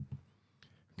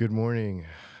Good morning,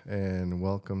 and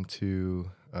welcome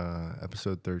to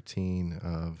episode 13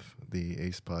 of the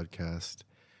ACE podcast.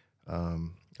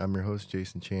 I'm your host,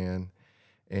 Jason Chan,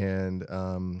 and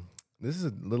this is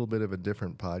a little bit of a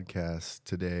different podcast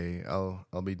today. I'll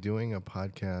be doing a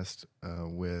podcast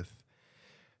with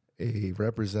a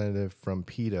representative from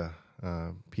PETA,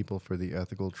 People for the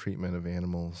Ethical Treatment of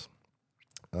Animals.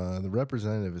 The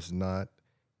representative is not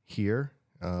here.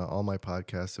 All my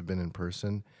podcasts have been in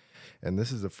person. And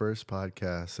this is the first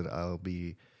podcast that I'll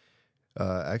be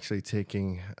actually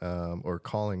taking or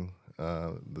calling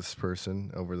this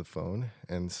person over the phone.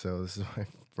 And so this is my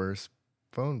first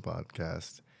phone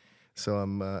podcast. So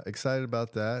I'm excited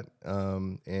about that.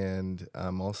 And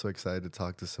I'm also excited to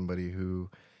talk to somebody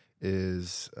who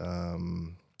is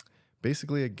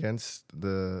basically against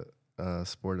the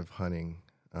sport of hunting.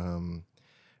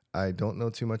 I don't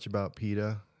know too much about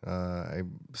PETA. I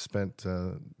spent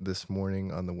this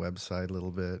morning on the website a little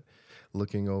bit,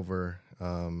 looking over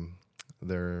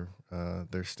their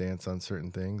stance on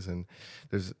certain things, and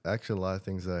there's actually a lot of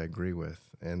things that I agree with.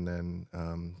 And then,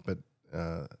 but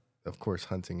of course,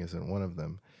 hunting isn't one of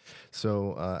them.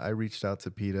 So I reached out to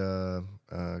PETA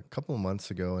a couple of months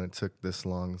ago, and it took this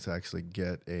long to actually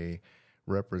get a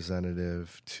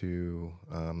representative to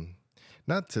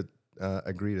not to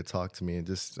agree to talk to me. And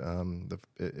just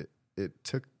it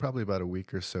took probably about a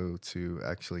week or so to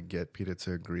actually get PETA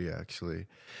to agree, actually,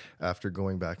 after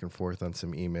going back and forth on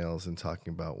some emails and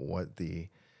talking about what the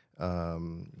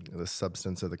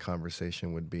substance of the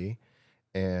conversation would be.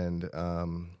 And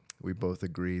we both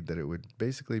agreed that it would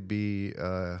basically be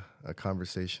a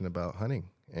conversation about hunting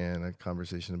and a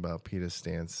conversation about PETA's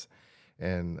stance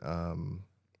and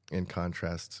in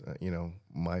contrast,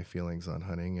 my feelings on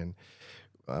hunting. And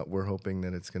we're hoping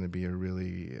that it's going to be a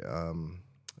really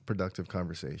productive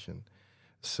conversation.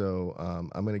 So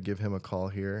I'm going to give him a call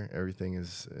here. Everything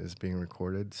is being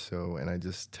recorded. And I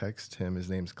just text him. His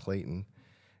name's Klayton,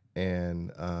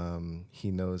 and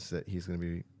he knows that he's going to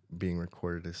be being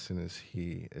recorded as soon as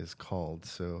he is called.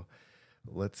 So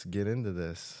let's get into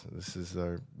this.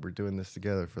 We're doing this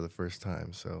together for the first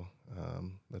time. So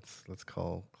let's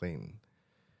call Klayton.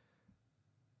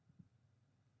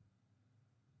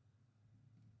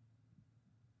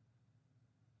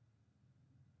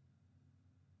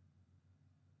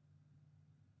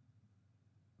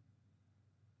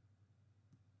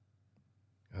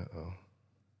 Uh-oh.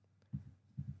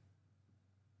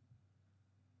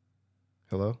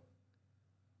 Hello?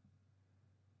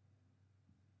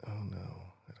 Oh,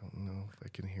 no. I don't know if I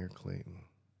can hear Klayton.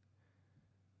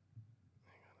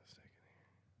 Hang on a second here.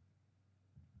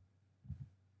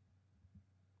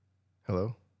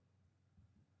 Hello?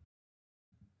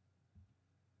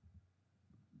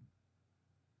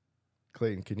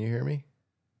 Klayton, can you hear me?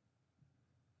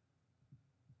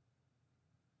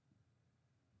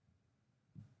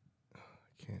 I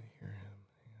can't hear him.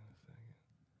 Hang on a second.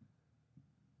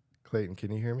 Klayton,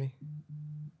 can you hear me?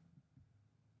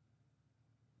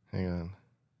 Hang on.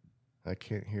 I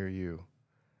can't hear you.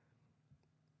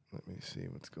 Let me see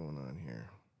what's going on here.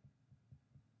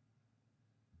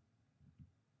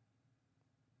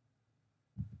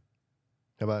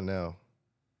 How about now?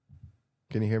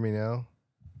 Can you hear me now?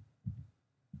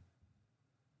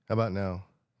 How about now?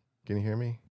 Can you hear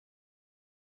me?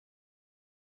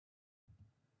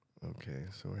 Okay,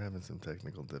 so we're having some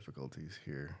technical difficulties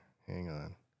here. Hang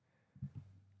on.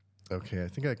 Okay, I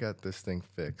think I got this thing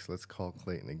fixed. Let's call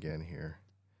Klayton again here.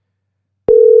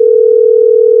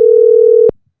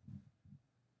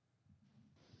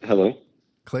 Hello?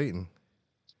 Klayton.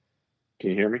 Can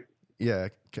you hear me? Yeah,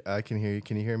 I can hear you.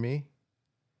 Can you hear me?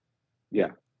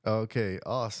 Yeah. Okay,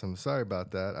 awesome. Sorry about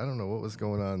that. I don't know what was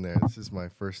going on there. This is my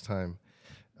first time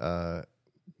No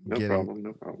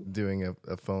problem. doing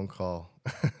a phone call.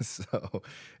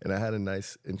 And I had a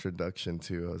nice introduction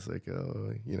too. I was like,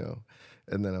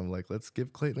 and then I'm like, let's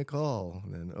give Klayton a call.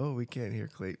 And then, we can't hear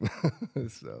Klayton.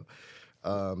 So,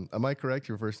 am I correct?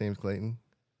 Your first name's Klayton?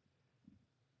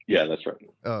 Yeah, that's right.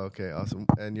 Oh, okay, awesome.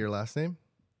 And your last name?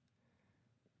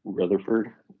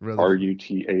 Rutherford. Rutherford.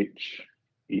 Rutherford.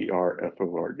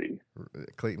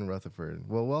 Klayton Rutherford.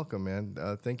 Well, welcome, man.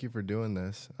 Thank you for doing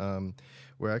this.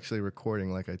 We're actually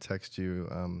recording, like I text you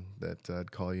that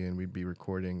I'd call you and we'd be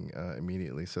recording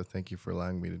immediately. So thank you for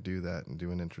allowing me to do that and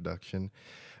do an introduction.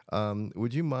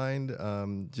 Would you mind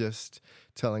just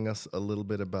telling us a little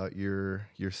bit about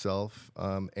yourself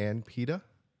and PETA?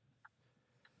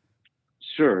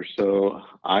 Sure. So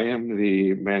I am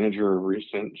the manager of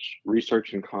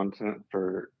research and content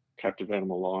for captive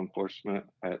animal law enforcement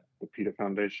at the PETA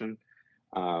Foundation.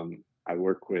 I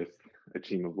work with a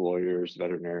team of lawyers,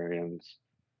 veterinarians,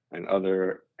 and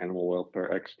other animal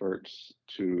welfare experts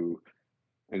to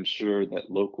ensure that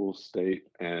local, state,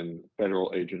 and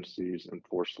federal agencies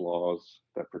enforce laws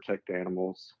that protect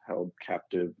animals held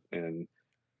captive in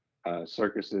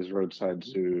circuses, roadside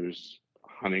zoos,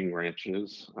 hunting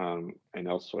ranches, and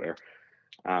elsewhere.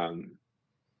 Um,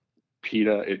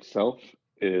 PETA itself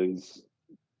is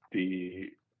the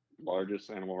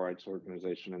largest animal rights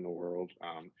organization in the world.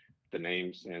 The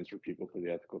name stands for People for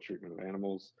the Ethical Treatment of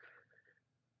Animals.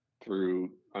 Through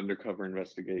undercover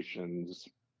investigations,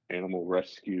 animal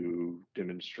rescue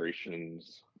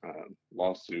demonstrations,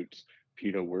 lawsuits,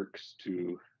 PETA works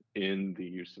to end the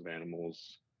use of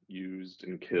animals used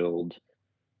and killed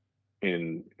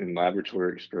in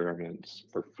laboratory experiments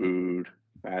for food,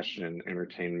 fashion,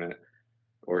 entertainment,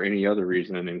 or any other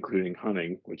reason, including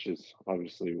hunting, which is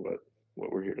obviously what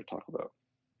we're here to talk about.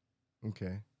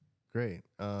 Okay, great.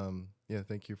 Yeah,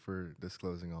 thank you for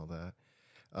disclosing all that.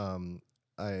 Um,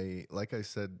 like I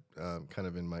said, kind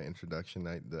of in my introduction,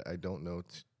 I don't know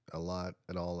a lot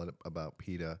at all about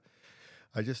PETA.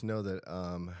 I just know that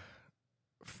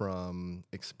from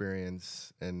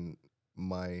experience, and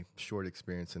my short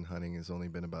experience in hunting has only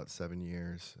been about 7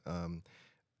 years.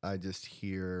 I just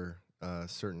hear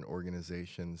certain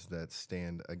organizations that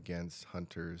stand against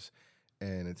hunters,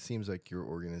 and it seems like your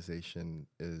organization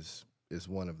is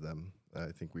one of them.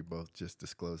 I think we both just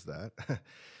disclosed that.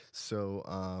 So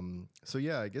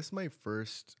yeah, I guess my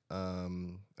first,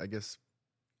 kind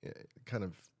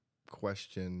of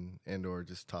question and or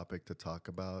just topic to talk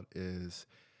about is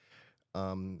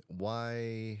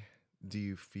why do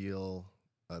you feel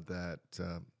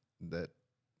that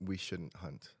we shouldn't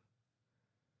hunt?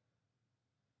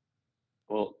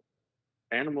 Well,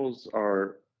 animals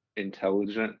are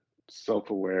intelligent, self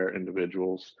aware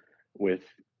individuals with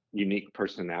unique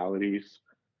personalities.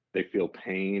 They feel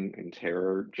pain and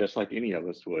terror just like any of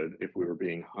us would if we were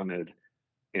being hunted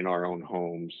in our own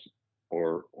homes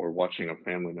or watching a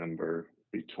family member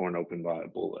be torn open by a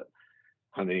bullet.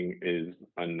 Hunting is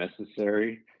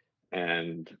unnecessary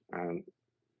and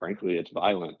frankly it's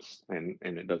violence and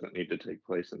it doesn't need to take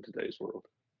place in today's world.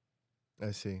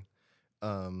 I see.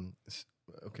 Um, s-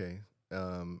 okay.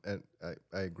 And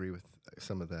I agree with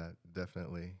some of that,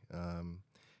 definitely.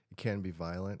 It can be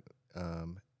violent.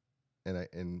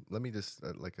 And let me just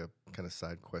like a kind of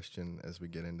side question as we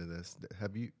get into this.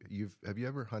 Have you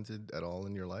ever hunted at all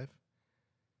in your life?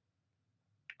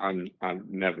 I've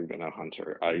never been a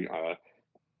hunter.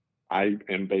 I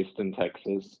am based in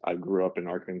Texas. I grew up in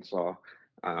Arkansas.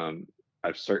 Um,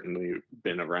 I've certainly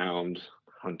been around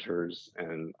hunters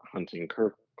and hunting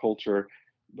culture,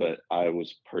 but I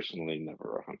was personally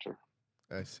never a hunter.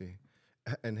 I see.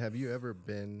 And um, have you ever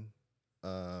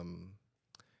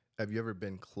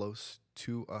been close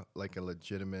to like a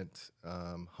legitimate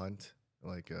hunt,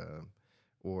 like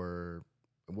or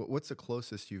what's the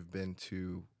closest you've been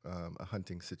to a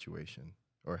hunting situation,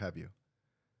 or have you?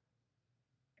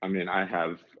 I mean, I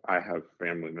have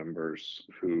family members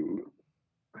who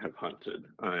have hunted,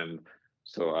 and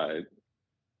so I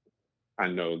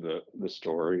know the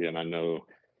story, and I know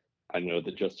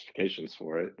the justifications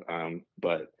for it.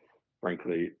 But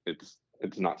frankly,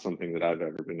 it's not something that I've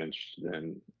ever been interested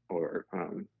in, or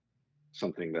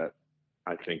something that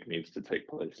I think needs to take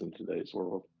place in today's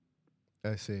world.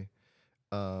 I see.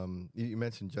 You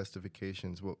mentioned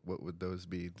justifications. What would those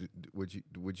be?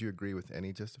 Would you agree with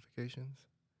any justifications?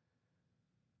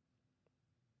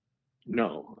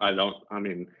 No, I don't. I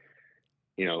mean,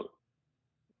 you know,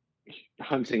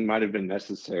 hunting might have been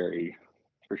necessary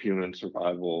for human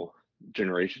survival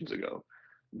generations ago,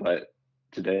 but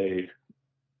today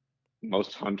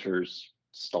most hunters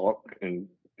stalk and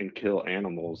kill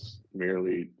animals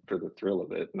merely for the thrill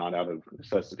of it, not out of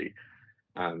necessity.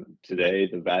 Today,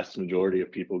 the vast majority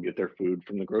of people get their food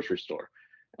from the grocery store,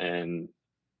 and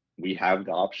we have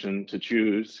the option to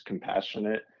choose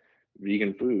compassionate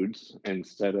vegan foods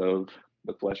instead of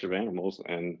the flesh of animals,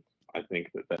 and I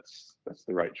think that that's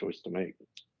the right choice to make.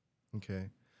 Okay.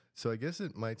 So I guess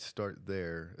it might start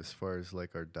there as far as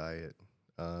like our diet.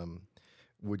 Um,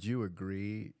 would you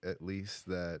agree at least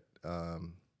that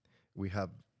we have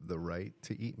the right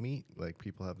to eat meat? Like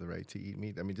people have the right to eat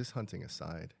meat? I mean, just hunting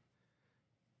aside.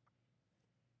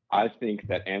 I think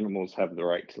that animals have the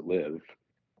right to live,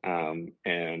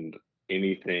 and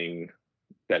anything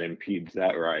that impedes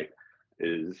that right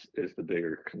is the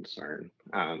bigger concern.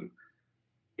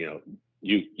 You know,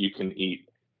 you can eat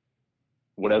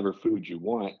whatever food you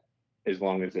want as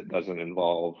long as it doesn't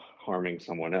involve harming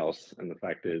someone else. And the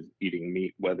fact is, eating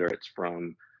meat, whether it's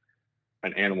from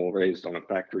an animal raised on a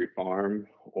factory farm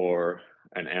or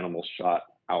an animal shot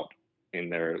out in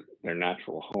their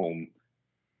natural home,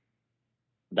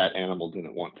 that animal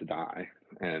didn't want to die,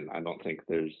 and I don't think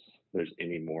there's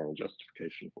any moral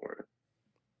justification for it.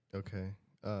 Okay.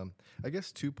 Um, I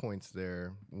guess 2 points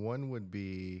there. One would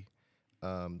be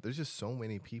there's just so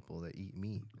many people that eat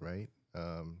meat, right?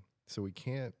 So we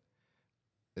can't.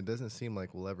 It doesn't seem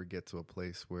like we'll ever get to a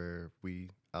place where we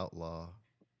outlaw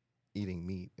eating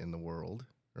meat in the world,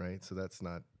 right? So that's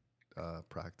not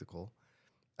practical.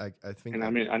 I think And I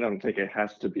like mean, I don't think it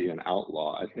has to be an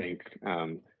outlaw. I think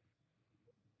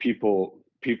people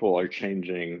are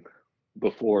changing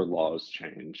before laws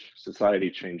change. Society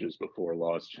changes before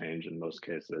laws change in most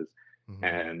cases, mhm.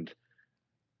 and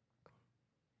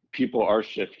people are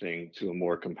shifting to a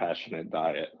more compassionate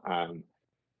diet.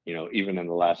 Even in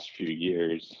the last few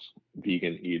years,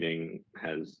 vegan eating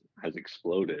has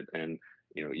exploded, and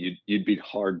you'd be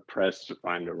hard pressed to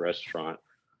find a restaurant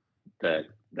that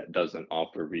doesn't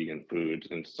offer vegan foods,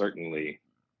 and certainly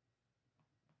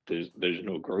there's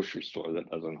no grocery store that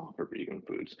doesn't offer vegan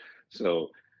foods. So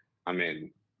I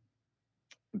mean,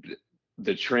 the,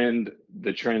 the trend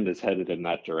is headed in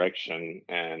that direction,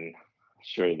 and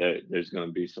sure there's going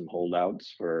to be some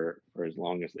holdouts for as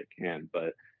long as they can,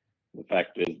 but the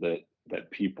fact is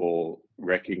that people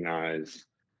recognize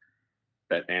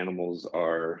that animals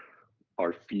are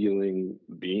feeling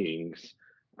beings,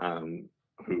 um,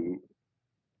 who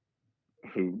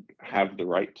who have the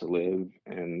right to live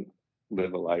and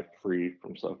live a life free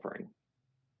from suffering.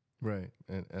 Right,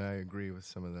 and I agree with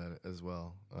some of that as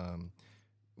well.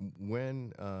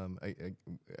 When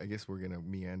I guess we're gonna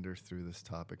meander through this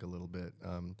topic a little bit,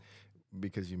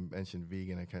 because you mentioned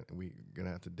vegan. We're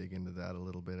gonna have to dig into that a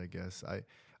little bit. I guess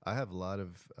I have a lot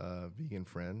of vegan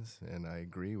friends, and I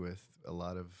agree with a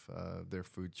lot of their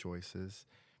food choices.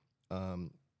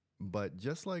 Um, but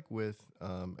just like with,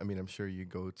 I mean, I'm sure you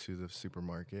go to the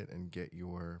supermarket and get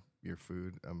your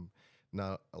food.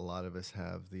 Not a lot of us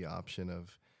have the option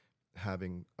of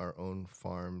having our own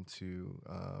farm to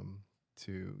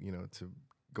to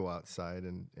go outside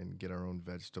and get our own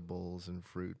vegetables and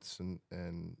fruits and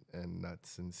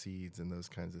nuts and seeds and those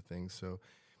kinds of things. So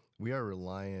we are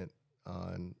reliant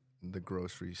on the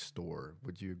grocery store.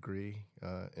 Would you agree?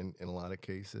 In a lot of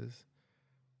cases.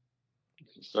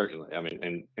 Certainly, I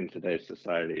mean, in today's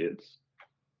society,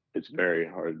 it's very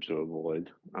hard to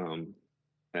avoid,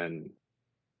 and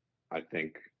I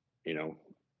think you know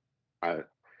I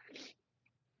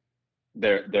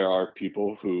there are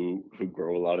people who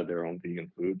grow a lot of their own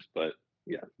vegan foods, but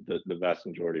yeah, the vast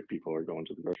majority of people are going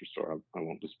to the grocery store. I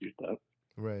won't dispute that.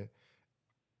 Right.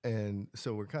 And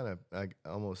so we're kind of like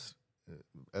almost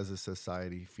as a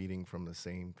society feeding from the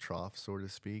same trough, so to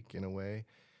speak, in a way.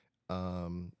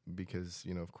 Because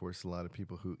of course, a lot of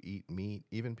people who eat meat,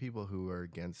 even people who are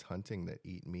against hunting that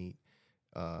eat meat,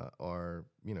 are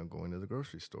going to the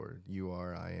grocery store. You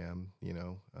are, I am.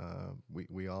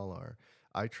 We all are.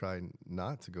 I try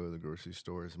not to go to the grocery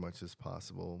store as much as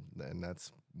possible, and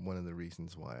that's one of the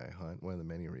reasons why I hunt. One of the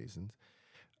many reasons.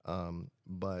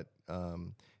 But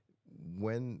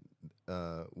when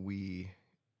we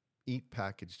eat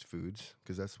packaged foods,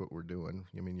 because that's what we're doing.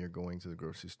 I mean, you're going to the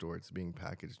grocery store; it's being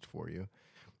packaged for you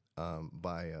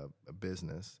by a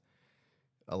business.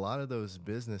 A lot of those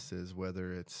businesses,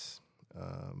 whether it's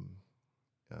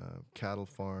cattle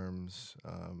farms,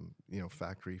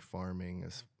 factory farming,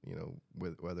 as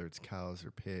whether it's cows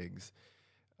or pigs,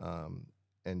 um,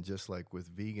 and just like with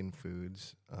vegan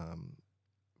foods,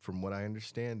 from what I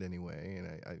understand anyway,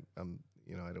 and I'm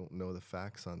I don't know the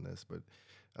facts on this, but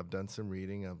I've done some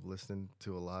reading. I've listened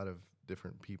to a lot of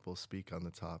different people speak on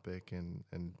the topic and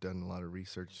done a lot of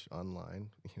research online.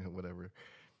 Whatever,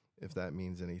 if that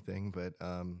means anything, but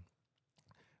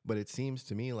it seems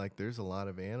to me like there's a lot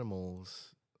of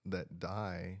animals that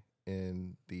die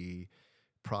in the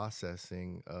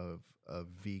processing of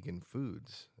vegan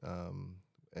foods.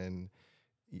 And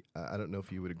I don't know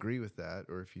if you would agree with that,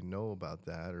 or if you know about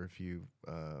that, or if you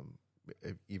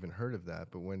have even heard of that.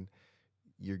 But when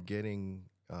you're getting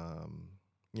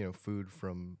food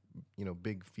from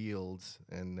big fields,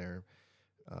 and they're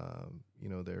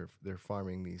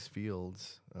farming these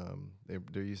fields.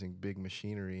 They're using big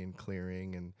machinery and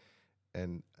clearing,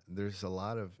 and there's a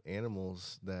lot of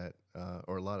animals that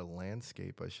or a lot of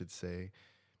landscape, I should say.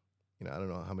 I don't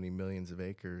know how many millions of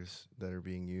acres that are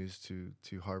being used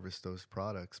to harvest those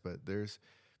products, but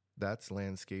that's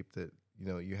landscape that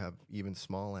you have even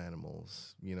small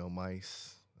animals,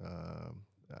 mice,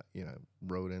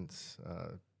 rodents,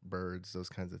 birds, those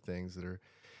kinds of things that are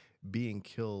being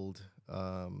killed,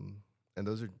 and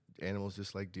those are animals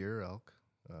just like deer or elk.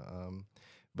 Um,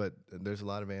 but there's a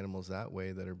lot of animals that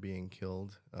way that are being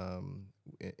killed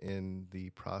in the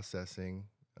processing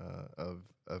of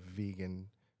vegan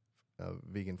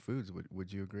vegan foods.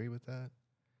 Would you agree with that?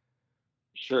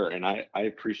 Sure, and I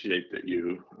appreciate that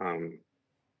you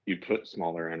put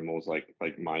smaller animals like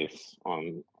mice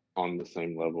on the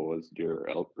same level as deer or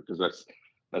elk, because that's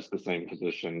the same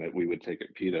position that we would take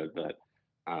at PETA, that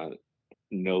uh,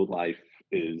 no life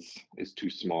is too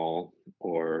small,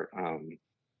 or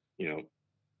you know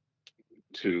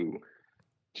too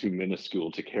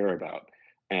minuscule to care about.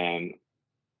 And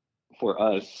for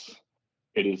us,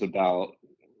 it is about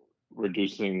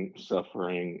reducing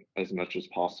suffering as much as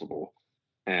possible.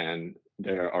 And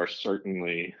there are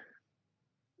certainly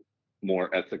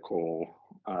more ethical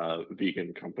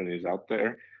vegan companies out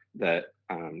there that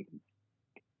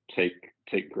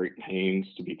take great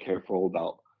pains to be careful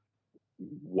about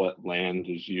what land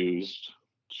is used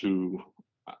to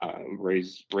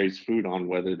raise food on,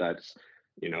 whether that's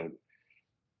you know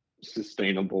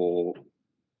sustainable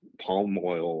palm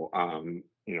oil,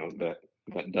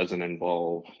 that doesn't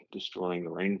involve destroying the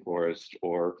rainforest,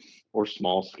 or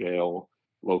small scale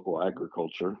local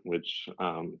agriculture, which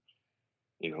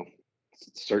you know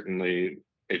certainly,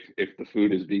 if the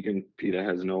food is vegan, PETA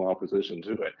has no opposition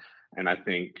to it. And I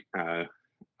think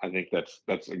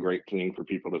that's a great thing for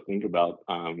people to think about,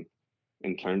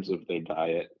 in terms of their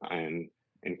diet, and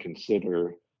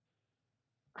consider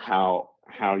how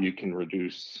you can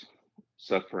reduce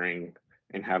suffering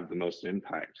and have the most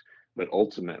impact. But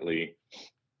ultimately,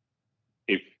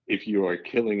 if you are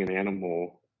killing an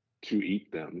animal to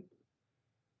eat them,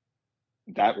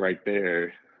 that right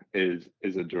there is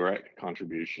a direct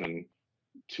contribution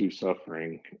to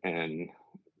suffering, and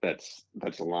that's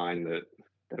a line that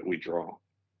we draw.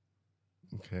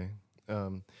 Okay.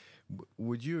 Um,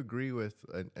 would you agree with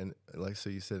an like, so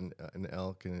you said an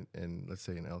elk and let's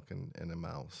say an elk and a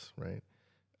mouse, right?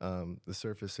 The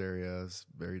surface area is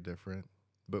very different,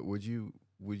 but would you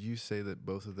say that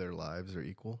both of their lives are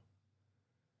equal?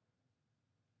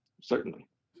 Certainly.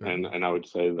 and Certainly. and I would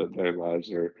say that their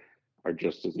lives are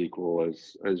just as equal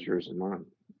as yours and mine,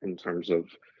 in terms of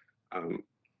um,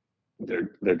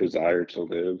 their desire to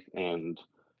live, and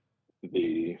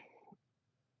the,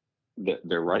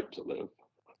 their right to live.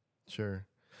 Sure.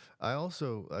 I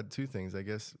also two things, I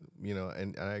guess,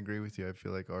 and I agree with you. I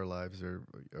feel like our lives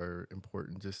are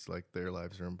important, just like their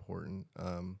lives are important.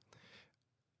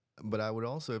 But I would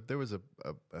also, if there was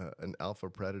an alpha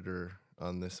predator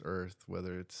on this earth,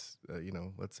 whether it's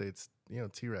let's say it's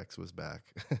T-Rex was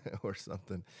back or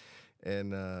something,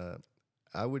 and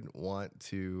I wouldn't want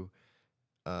to,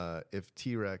 if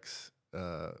T-Rex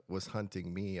was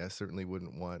hunting me, I certainly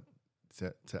wouldn't want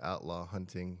to outlaw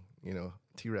hunting.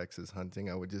 T-Rex is hunting.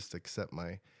 I would just accept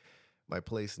my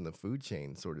place in the food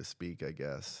chain, so to speak, I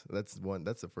guess. That's one.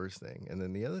 That's the first thing. And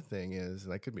then the other thing is,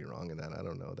 and I could be wrong in that. I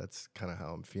don't know. That's kind of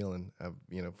how I'm feeling,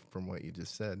 from what you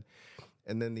just said.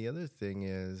 And then the other thing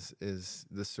is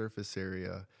the surface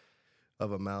area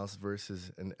of a mouse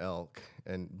versus an elk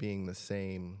and being the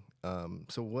same.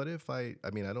 So what if I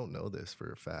mean, I don't know this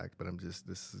for a fact, but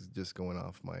this is just going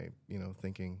off my,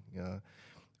 thinking.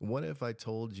 What if I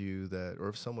told you that, or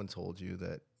if someone told you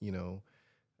that,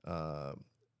 uh,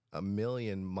 a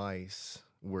million mice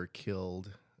were killed,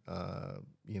 uh,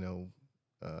 you know,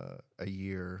 a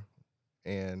year,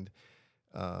 and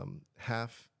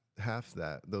half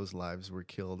that those lives were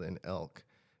killed in elk.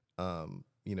 Um,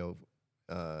 you know,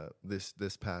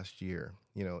 this past year,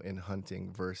 in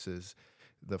hunting versus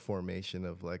the formation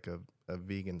of like a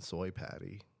vegan soy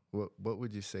patty. What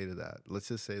would you say to that? Let's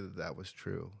just say that that was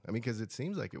true. I mean, because it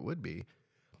seems like it would be.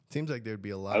 Seems like there'd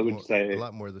be I would a say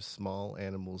lot more of the small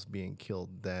animals being killed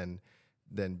than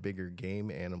bigger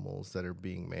game animals that are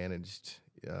being managed,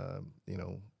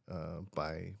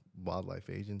 by wildlife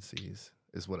agencies.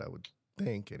 Is what I would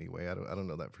think anyway. I don't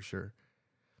know that for sure.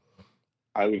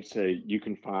 you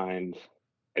can find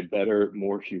a better,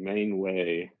 more humane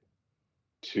way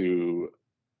to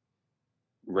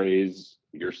raise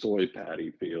your soy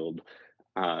patty field,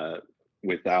 uh,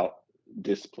 without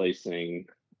displacing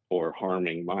or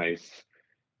harming mice.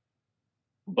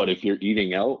 But if you're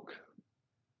eating elk,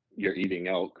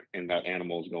 and that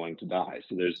animal is going to die.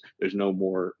 So there's no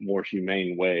more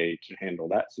humane way to handle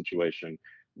that situation.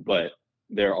 But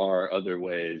there are other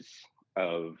ways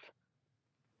of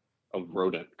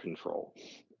rodent control.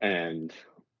 And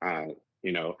uh,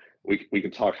 you know, we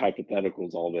can talk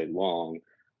hypotheticals all day long,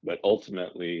 but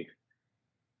ultimately,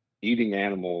 eating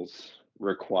animals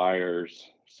requires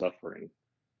suffering.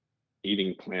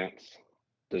 Eating plants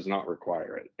does not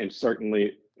require it. And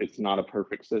certainly, it's not a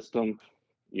perfect system.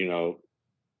 You know,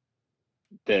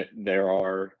 that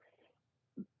there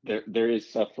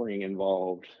is suffering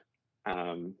involved,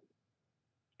 um,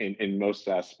 in most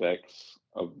aspects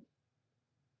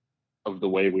the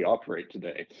way we operate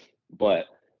today. But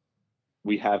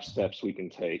we have steps we can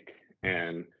take,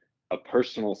 and a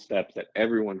personal step that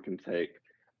everyone can take,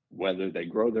 whether they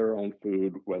grow their own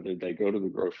food, whether they go to the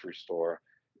grocery store,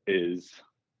 is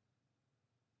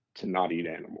to not eat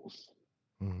animals.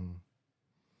 Mm-hmm.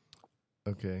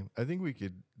 Okay, I think we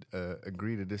could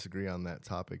agree to disagree on that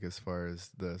topic as far as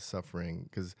the suffering,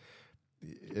 because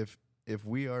if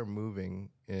we are moving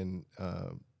in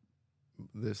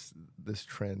this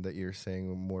trend that you're saying,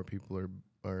 where more people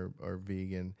are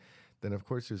vegan, then of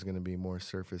course there's going to be more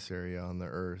surface area on the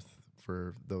earth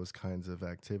for those kinds of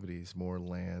activities, more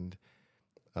land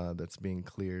that's being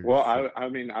cleared. Well, I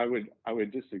mean, I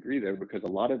would disagree there, because a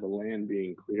lot of the land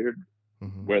being cleared,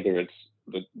 Mm-hmm. whether it's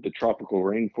the tropical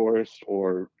rainforest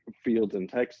or fields in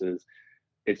Texas,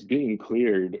 it's being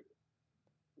cleared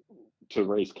to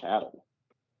raise cattle.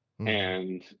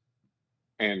 Mm-hmm.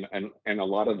 And a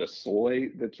lot of the soy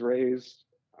that's raised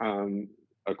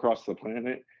across the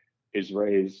planet is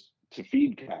raised to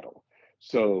feed cattle.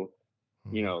 So,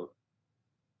 you Mm-hmm. know,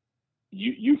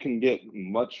 you can get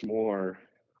much more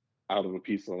out of a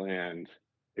piece of land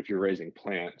if you're raising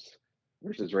plants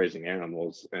versus raising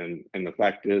animals. And the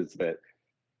fact is that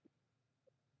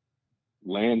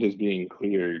land is being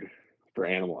cleared for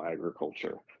animal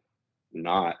agriculture,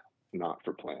 not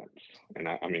for plants. And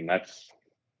I mean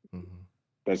Mm-hmm.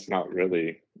 that's not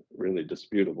really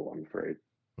disputable, I'm afraid.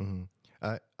 Mm-hmm.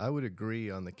 I would agree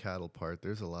on the cattle part.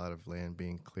 There's a lot of land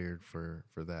being cleared for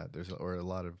that. Or a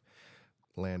lot of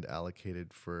land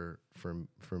allocated for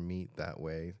meat that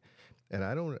way, and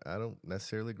I don't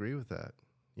necessarily agree with that.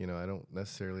 I don't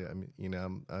necessarily. I mean,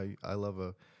 I love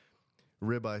a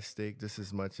ribeye steak just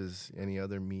as much as any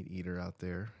other meat eater out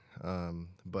there.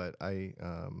 But I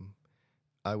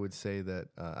would say that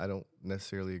I don't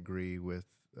necessarily agree with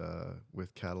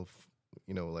cattle.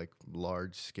 Like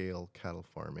large scale cattle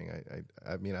farming.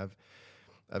 I mean,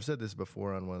 I've said this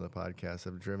before on one of the podcasts.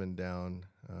 I've driven down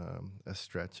a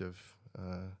stretch of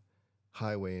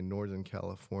highway in Northern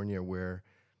California where,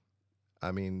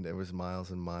 I mean, there was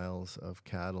miles and miles of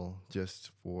cattle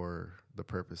just for the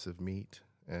purpose of meat,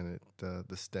 and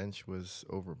the stench was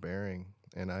overbearing.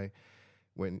 And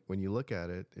when you look at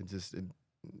it,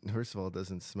 first of all, it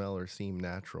doesn't smell or seem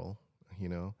natural, you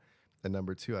know. And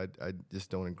number two, I just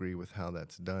don't agree with how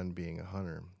that's done. Being a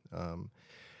hunter,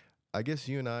 I guess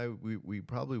you and I we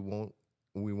probably won't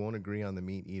agree on the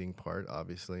meat eating part,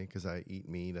 obviously, because I eat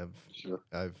meat. Sure.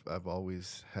 I've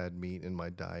always had meat in my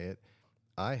diet.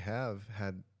 I have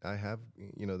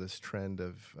this trend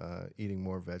of eating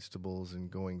more vegetables and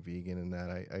going vegan, and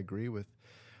that I agree with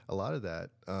a lot of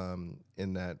that.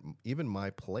 In that, even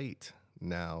my plate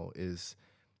now is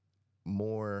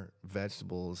more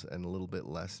vegetables and a little bit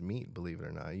less meat, believe it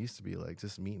or not. It used to be like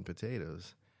just meat and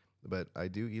potatoes, but I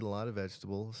do eat a lot of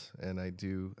vegetables, and I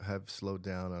do have slowed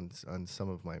down on some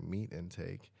of my meat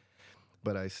intake.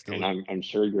 But I And still, I'm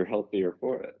sure you're healthier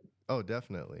for it. oh,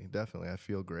 definitely, definitely, I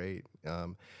feel great.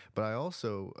 But I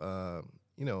also,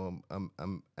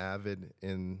 I'm avid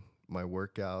in my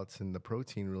workouts, and the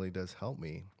protein really does help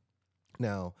me.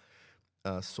 Now,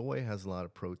 soy has a lot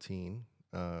of protein,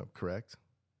 correct?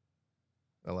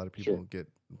 A lot of people Sure. get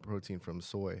protein from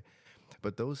soy.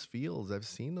 But those fields, I've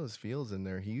seen those fields, and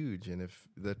they're huge. And if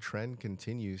the trend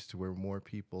continues to where more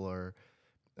people are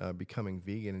becoming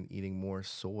vegan and eating more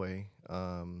soy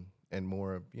and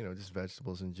more, just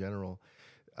vegetables in general,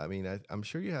 I mean, I'm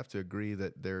sure you have to agree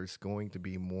that there's going to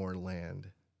be more land.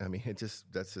 I mean,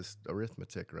 that's just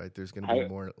arithmetic, right? There's going to be I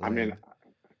more I mean, land.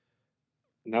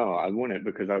 no, I wouldn't,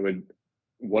 because I would.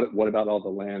 What about all the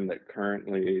land that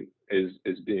currently is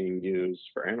being used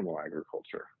for animal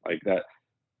agriculture? Like that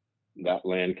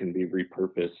land can be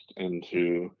repurposed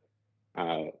into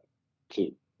uh,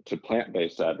 to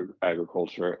plant-based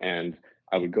agriculture. And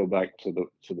I would go back to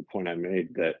the point I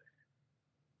made, that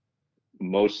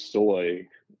most soy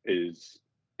is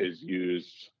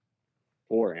used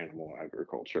for animal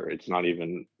agriculture. It's not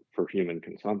even for human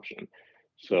consumption.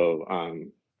 So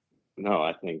no,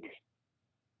 I think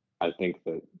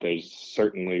that there's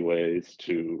certainly ways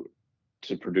to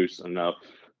produce enough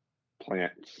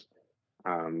plants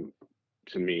um,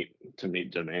 to meet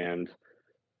demand,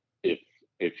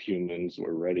 if humans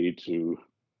were ready to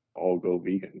all go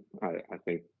vegan. I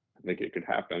think it could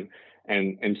happen.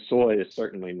 And soy is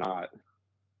certainly not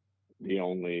the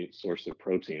only source of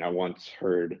protein. I once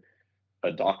heard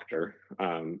a doctor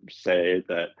say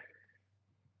that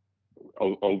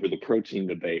over the protein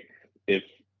debate, if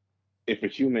a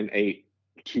human ate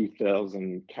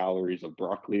 2,000 calories of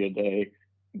broccoli a day,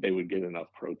 they would get enough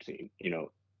protein.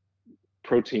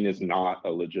 Protein is not a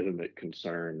legitimate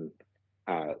concern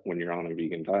when you're on a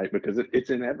vegan diet, because it's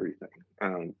in everything.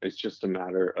 It's just a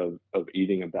matter of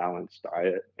eating a balanced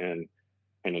diet and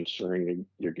ensuring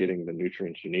you're getting the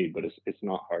nutrients you need. But it's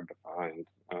not hard to find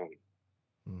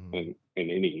Mm-hmm. in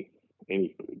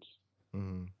any foods.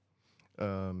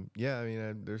 Mm-hmm. Yeah, I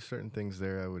mean, there's certain things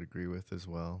there I would agree with as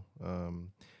well.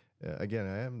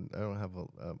 Again, I don't have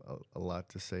a lot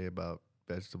to say about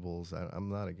vegetables. I'm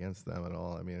not against them at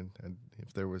all. I mean,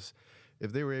 if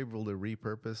they were able to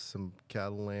repurpose some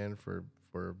cattle land for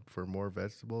more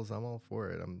vegetables, I'm all for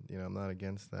it. I'm not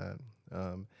against that.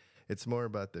 It's more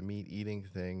about the meat eating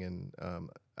thing, and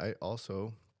I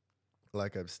also,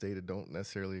 like I've stated, don't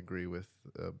necessarily agree with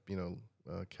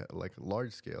like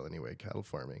large scale anyway cattle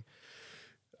farming.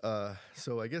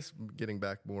 So I guess getting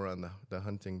back more on the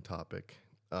hunting topic,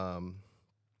 um,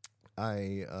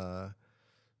 I, uh,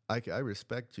 I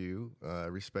respect you. I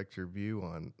respect your view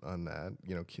on that.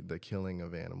 The killing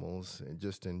of animals,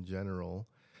 just in general.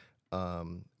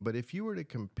 But if you were to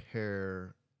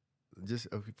compare, just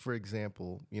for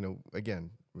example,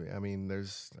 again, I mean,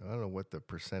 I don't know what the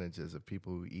percentage is of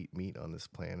people who eat meat on this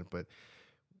planet, but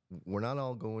we're not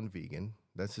all going vegan.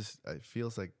 That's just, it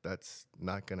feels like that's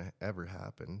not going to ever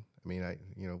happen. I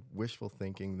mean, wishful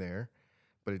thinking there,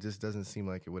 but it just doesn't seem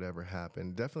like it would ever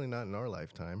happen. Definitely not in our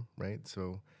lifetime, right?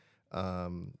 So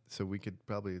we could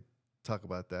probably talk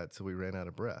about that till we ran out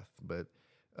of breath. But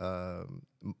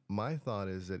my thought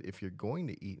is that if you're going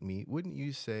to eat meat, wouldn't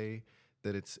you say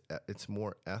that it's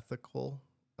more ethical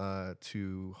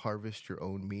to harvest your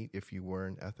own meat if you were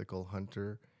an ethical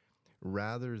hunter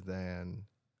rather than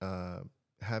uh,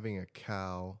 having a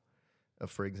cow,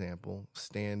 for example,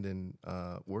 stand in,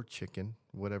 or chicken,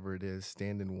 whatever it is,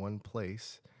 stand in one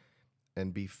place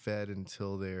and be fed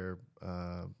until they're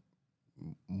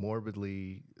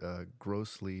morbidly,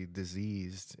 grossly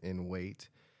diseased in weight,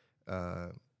 uh,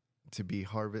 to be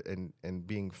and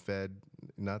being fed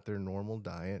not their normal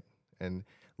diet and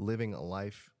living a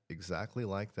life exactly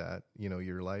like that.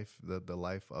 Your life, the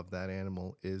life of that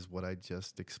animal is what I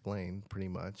just explained, pretty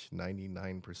much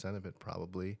 99% of it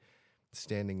probably,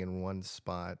 standing in one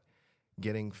spot,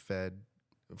 getting fed.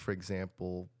 For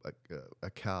example, a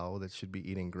cow that should be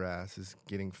eating grass is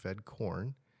getting fed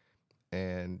corn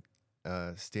and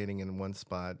standing in one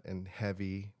spot and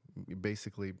heavy,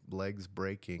 basically legs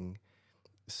breaking,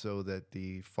 so that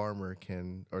the farmer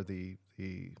can, or the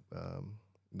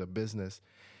business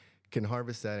can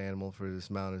harvest that animal for this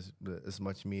amount as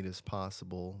much meat as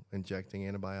possible, injecting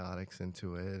antibiotics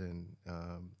into it and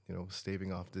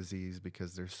staving off disease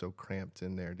because they're so cramped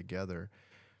in there together.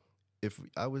 If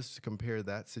I was to compare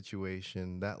that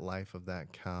situation, that life of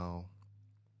that cow,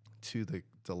 to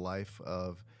the life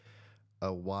of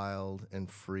a wild and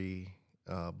free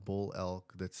bull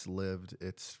elk that's lived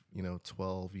its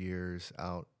 12 years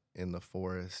out in the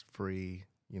forest free,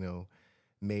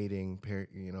 mating,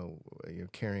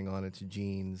 carrying on its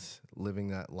genes, living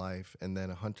that life, and then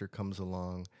a hunter comes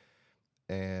along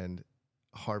and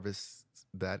harvests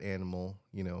that animal,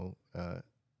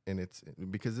 and it's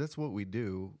because that's what we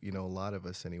do, a lot of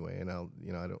us anyway. And I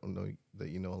don't know that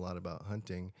a lot about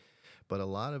hunting, but a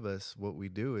lot of us, what we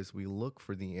do is we look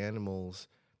for the animals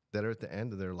that are at the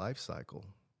end of their life cycle,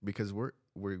 because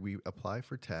we apply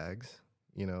for tags.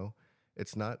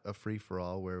 It's not a free for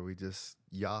all where we just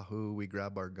we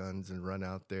grab our guns and run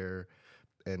out there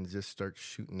and just start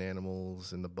shooting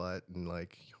animals in the butt and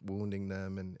like wounding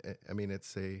them. And I mean,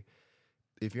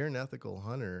 if you're an ethical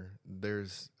hunter,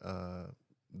 this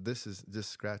is just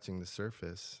scratching the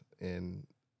surface in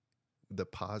the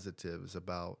positives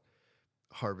about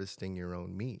harvesting your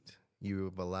own meat. You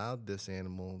have allowed this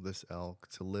animal, this elk,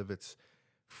 to live its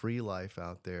free life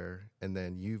out there, and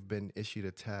then you've been issued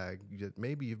a tag that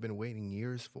maybe you've been waiting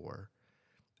years for,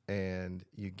 and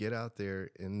you get out there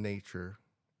in nature,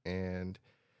 and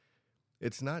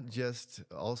it's not just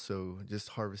also just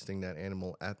harvesting that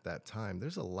animal at that time.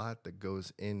 There's a lot that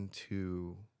goes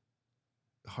into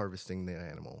harvesting the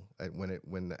animal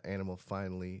when the animal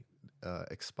finally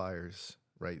expires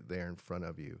right there in front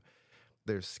of you.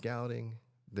 There's scouting.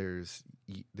 There's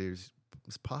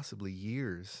possibly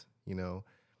years,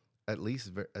 at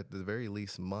the very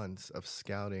least months of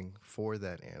scouting for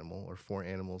that animal or for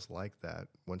animals like that.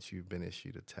 Once you've been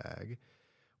issued a tag,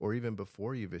 or even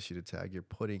before you've issued a tag, you're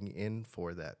putting in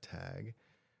for that tag.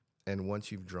 And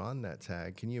once you've drawn that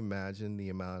tag, can you imagine the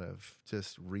amount of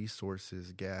just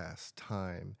resources, gas,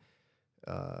 time,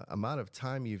 amount of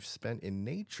time you've spent in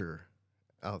nature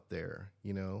out there,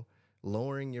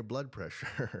 lowering your blood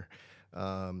pressure,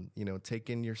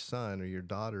 taking your son or your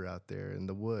daughter out there in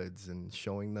the woods and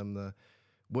showing them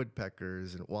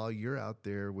woodpeckers, and while you're out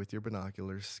there with your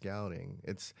binoculars scouting,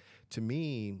 it's, to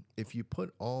me, if you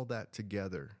put all that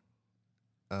together,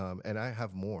 and I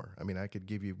have more. I mean, I could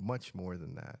give you much more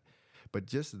than that, but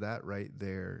just that right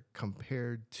there,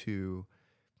 compared to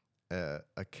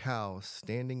a cow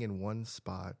standing in one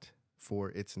spot for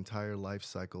its entire life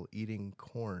cycle, eating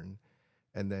corn,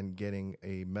 and then getting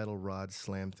a metal rod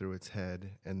slammed through its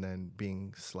head, and then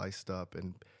being sliced up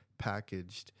and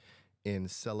packaged in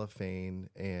cellophane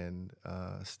and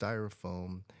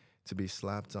styrofoam to be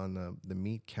slapped on the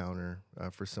meat counter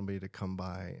for somebody to come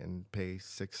by and pay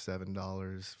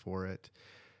 $6-7 for it.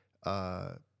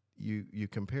 You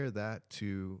compare that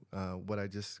to what I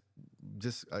just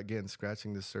again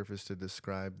scratching the surface to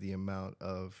describe the amount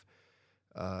of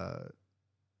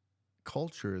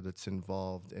culture that's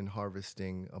involved in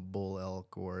harvesting a bull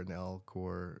elk or an elk,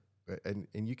 or and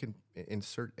you can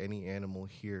insert any animal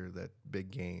here, that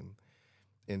big game,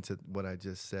 into what I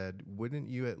just said. Wouldn't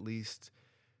you at least,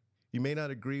 you may not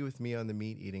agree with me on the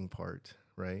meat eating part,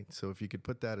 right? So if you could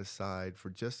put that aside for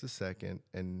just a second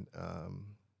and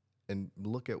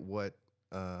look at what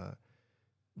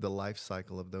the life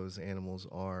cycle of those animals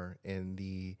are, and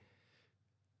the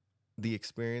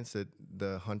experience that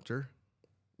the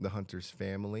hunter's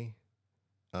family,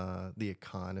 the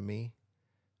economy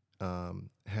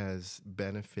has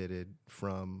benefited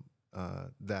from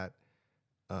that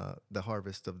the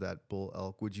harvest of that bull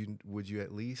elk. Would you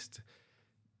at least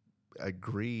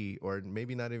agree, or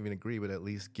maybe not even agree, but at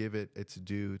least give it its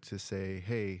due to say,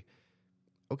 hey,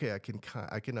 okay, I can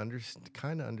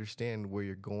kind of understand where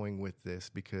you're going with this,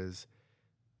 because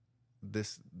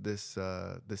this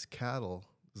cattle's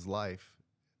life,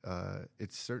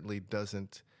 it certainly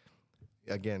doesn't.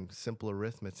 Again, simple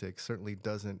arithmetic certainly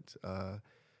doesn't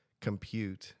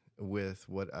compute with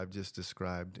what I've just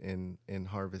described in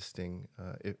harvesting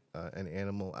an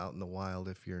animal out in the wild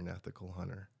if you're an ethical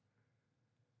hunter.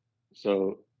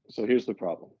 So here's the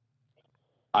problem.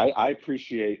 I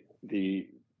appreciate the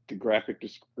graphic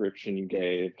description you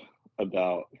gave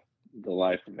about the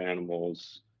life of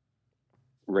animals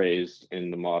raised in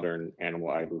the modern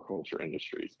animal agriculture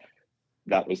industries.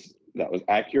 That was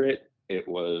accurate. It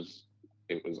was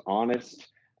honest,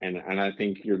 and I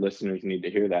think your listeners need to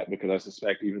hear that, because I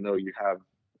suspect even though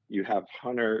you have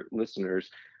hunter listeners,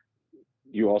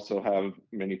 you also have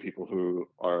many people who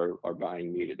are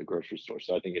buying meat at the grocery store.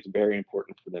 So I think it's very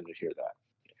important for them to hear that.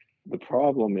 The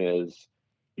problem is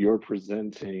you're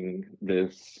presenting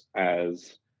this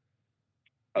as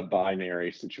a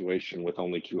binary situation with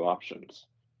only two options,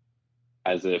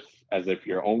 as if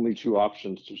your only two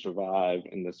options to survive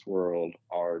in this world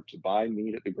are to buy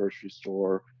meat at the grocery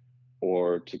store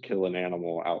or to kill an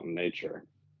animal out in nature.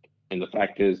 And the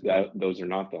fact is that those are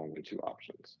not the only two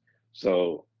options.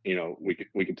 So,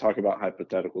 we could talk about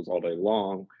hypotheticals all day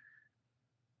long.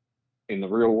 In the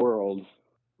real world,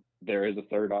 there is a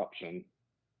third option,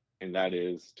 and that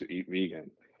is to eat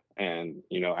vegan. And,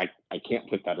 I can't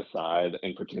put that aside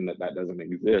and pretend that that doesn't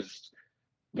exist,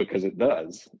 because it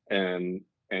does. And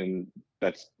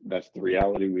that's the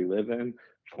reality we live in.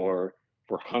 For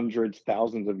hundreds,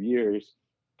 thousands of years,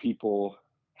 people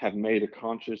have made a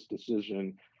conscious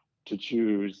decision to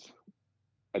choose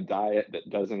a diet that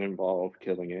doesn't involve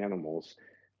killing animals,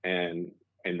 and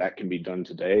that can be done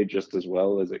today just as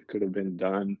well as it could have been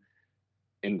done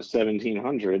in the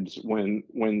 1700s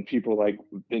when people like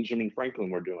Benjamin Franklin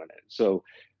were doing it. So,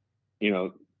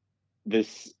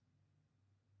 this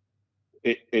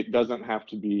it doesn't have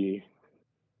to be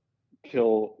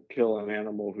kill an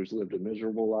animal who's lived a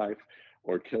miserable life,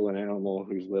 or kill an animal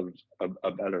who's lived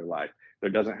a better life. There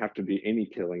doesn't have to be any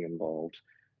killing involved,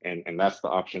 and that's the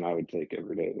option I would take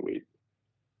every day of the week.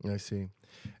 I see,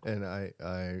 and I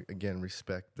again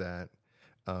respect that.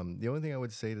 The only thing I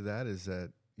would say to that is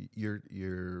that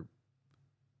you're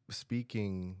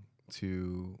speaking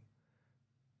to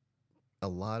a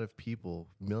lot of people,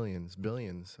 millions,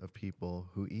 billions of people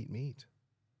who eat meat.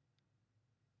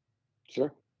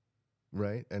 Sure.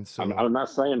 Right. And so I'm not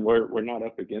saying we're not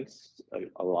up against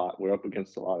a lot. We're up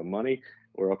against a lot of money.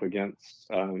 We're up against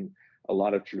a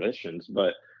lot of traditions,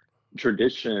 but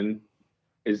tradition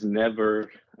is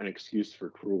never an excuse for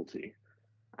cruelty.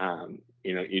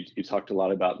 You talked a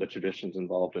lot about the traditions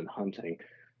involved in hunting.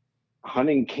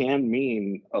 Hunting can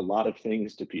mean a lot of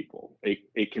things to people.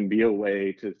 It can be a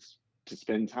way to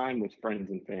spend time with friends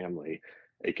and family.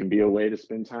 It can be a way to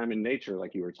spend time in nature,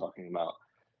 like you were talking about.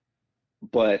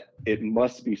 But it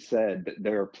must be said that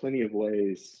there are plenty of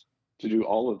ways to do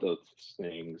all of those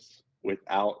things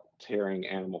without tearing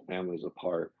animal families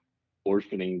apart,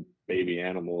 orphaning baby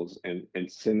animals, and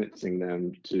sentencing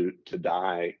them to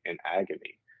die in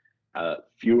agony.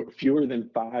 Fewer than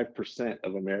 5%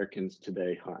 of Americans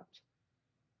today hunt.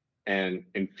 And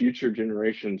future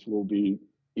generations will be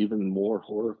even more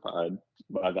horrified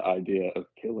by the idea of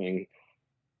killing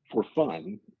for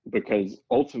fun, because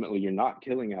ultimately you're not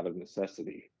killing out of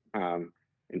necessity.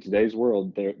 In today's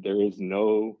world, there is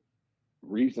no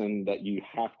reason that you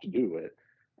have to do it.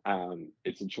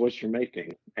 It's a choice you're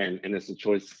making, and it's a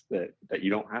choice that you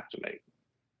don't have to make.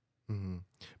 Mm-hmm.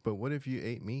 But what if you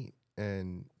ate meat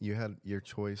and you had your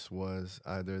choice was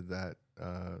either that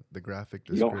the graphic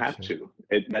You don't have description?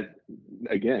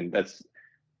 to.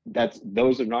 That's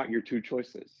those are not your two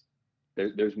choices.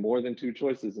 There's more than two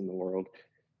choices in the world,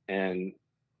 and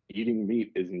eating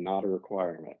meat is not a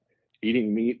requirement.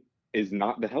 Eating meat is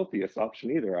not the healthiest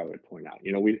option either, I would point out.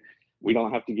 We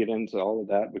don't have to get into all of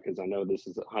that because I know this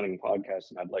is a hunting podcast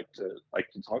and I'd like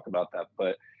to talk about that.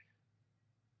 But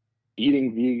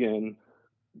eating vegan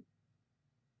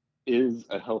is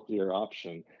a healthier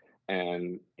option.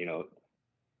 And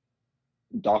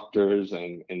doctors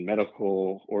and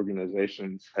medical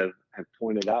organizations have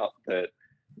pointed out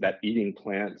that eating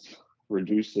plants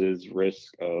reduces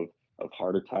risk of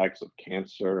heart attacks, of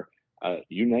cancer,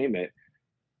 you name it.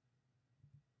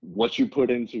 What you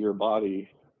put into your body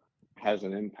has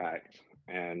an impact,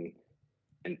 and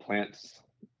plants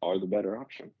are the better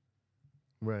option.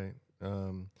 Right.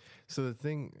 So the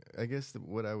thing, I guess,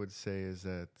 what I would say is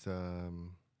that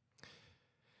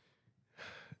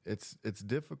it's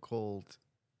difficult.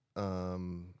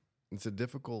 It's a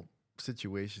difficult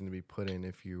situation to be put in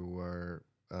if you are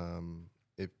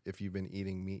if you've been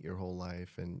eating meat your whole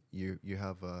life and you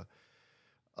have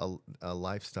a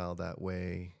lifestyle that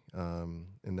way,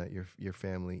 and that your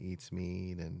family eats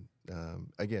meat, and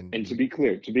again, And to be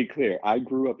clear, I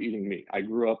grew up eating meat. I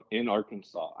grew up in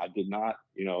Arkansas. I did not,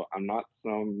 I'm not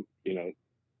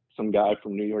some guy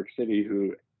from New York City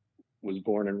who was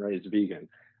born and raised vegan.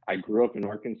 I grew up in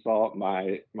Arkansas.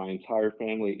 My entire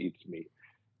family eats meat.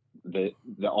 The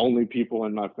only people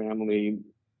in my family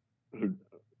who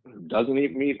doesn't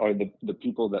eat meat are the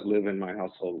people that live in my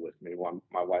household with me,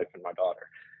 my wife and my daughter.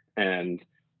 And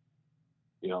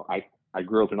I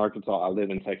grew up in Arkansas. I live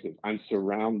in Texas. I'm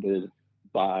surrounded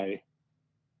by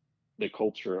the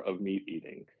culture of meat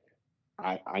eating.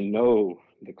 I know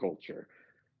the culture,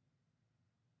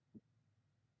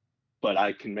 but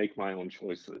I can make my own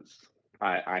choices.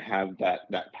 I have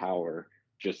that power,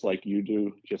 just like you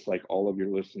do, just like all of your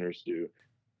listeners do,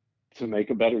 to make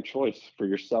a better choice for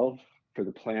yourself, for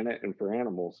the planet, and for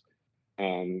animals.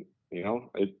 And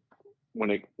when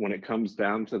it comes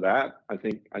down to that, I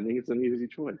think it's an easy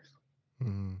choice.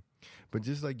 mhm. But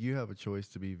just like you have a choice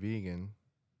to be vegan,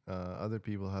 other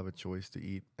people have a choice to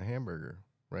eat a hamburger,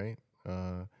 right?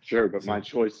 Sure, but my So,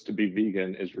 choice to be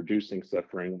vegan is reducing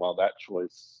suffering, while that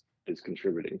choice is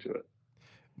contributing to it.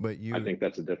 but I think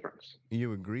that's a difference.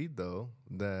 you agreed though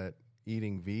that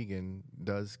eating vegan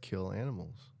does kill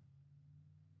animals.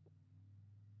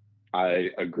 I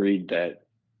agreed that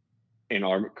in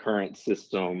our current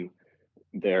system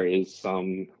there is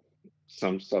some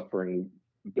suffering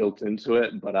built into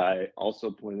it, but I also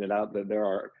pointed out that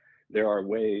there are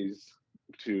ways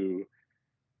to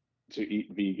eat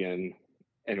vegan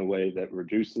in a way that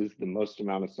reduces the most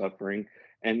amount of suffering.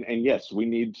 And yes, we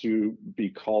need to be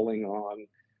calling on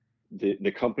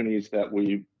the companies that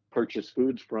we purchase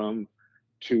foods from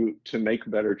to make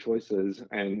better choices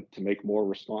and to make more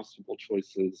responsible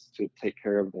choices to take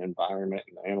care of the environment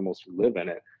and the animals who live in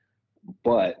it.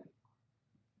 But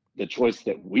the choice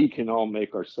that we can all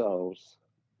make ourselves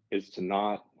is to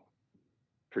not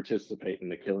participate in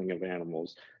the killing of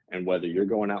animals. And whether you're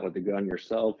going out with a gun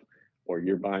yourself or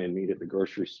you're buying meat at the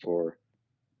grocery store,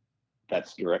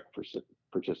 that's direct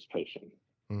participation.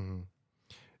 Hmm.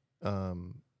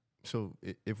 Um, so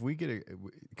if we get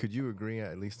could you agree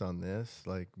at least on this?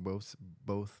 Like both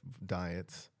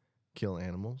diets kill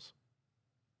animals.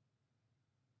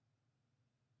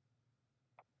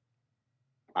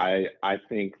 I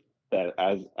think that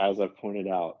as I've pointed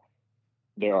out,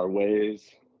 there are ways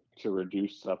to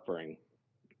reduce suffering.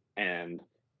 And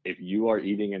if you are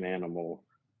eating an animal,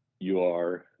 you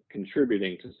are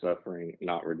contributing to suffering,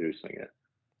 not reducing it.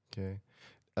 Okay.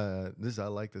 This I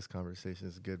like this conversation.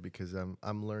 It's good because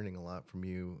I'm learning a lot from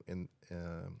you, and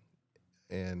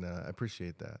I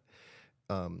appreciate that.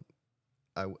 Um,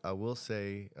 I will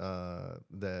say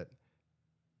that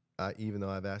even though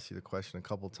I've asked you the question a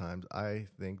couple times, I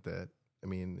think that, I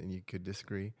mean, and you could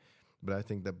disagree, but I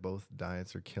think that both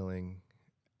diets are killing,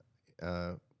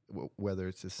 uh, whether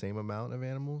it's the same amount of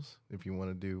animals, if you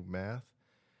want to do math,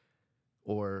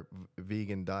 or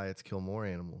vegan diets kill more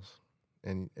animals.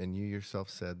 And you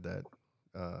yourself said that,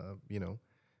 you know,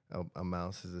 a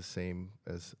mouse is the same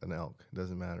as an elk. It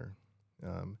doesn't matter.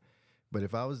 But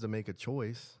if I was to make a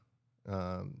choice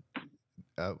um,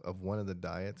 of one of the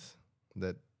diets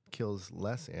that kills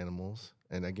less animals,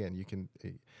 and again, you can,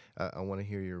 I want to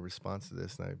hear your response to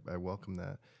this, and I welcome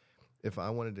that. If I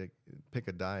wanted to pick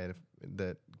a diet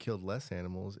that killed less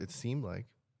animals, it seemed like,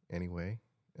 anyway,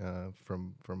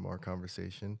 from our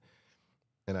conversation,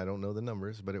 and I don't know the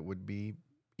numbers, but it would be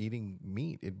eating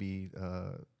meat. It'd be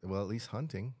well, at least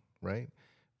hunting, right?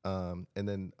 And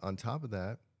then on top of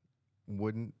that,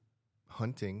 wouldn't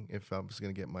hunting, if I was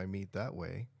going to get my meat that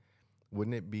way,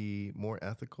 wouldn't it be more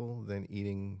ethical than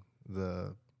eating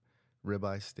the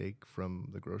ribeye steak from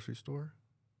the grocery store?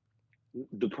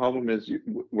 The problem is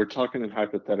we're talking in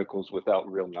hypotheticals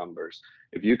without real numbers.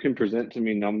 If you can present to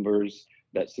me numbers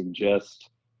that suggest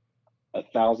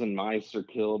 1,000 mice are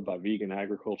killed by vegan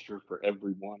agriculture for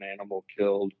every one animal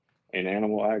killed in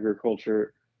animal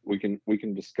agriculture, we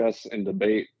can discuss and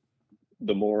debate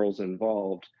the morals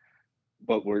involved,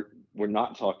 but we're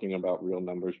not talking about real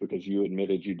numbers because you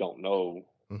admitted you don't know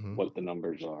Mm-hmm. what the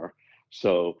numbers are.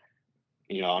 So,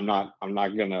 I'm not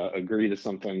gonna agree to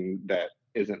something that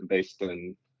isn't based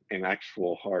in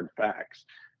actual hard facts.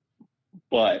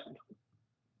 But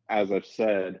as I've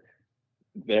said,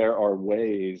 there are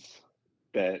ways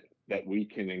that we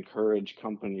can encourage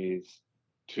companies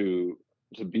to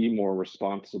to be more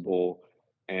responsible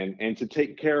and to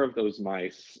take care of those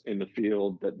mice in the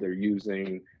field that they're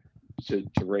using to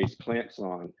raise plants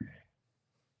on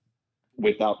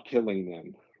without killing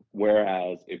them.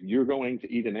 Whereas if you're going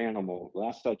to eat an animal,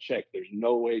 last I checked, there's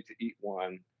no way to eat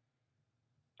one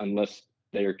unless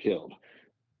they are killed.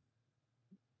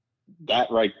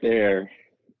 That right there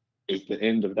is the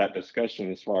end of that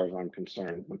discussion as far as I'm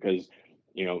concerned, because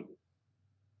you know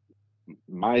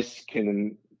mice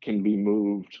can be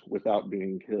moved without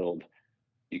being killed.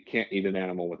 You can't eat an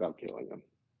animal without killing them.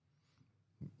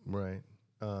 Right.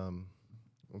 Um,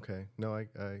 okay. No, I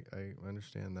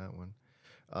understand that one.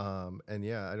 And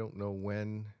yeah, I don't know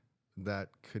when that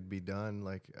could be done,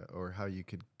 like, or how you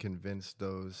could convince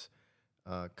those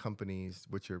companies,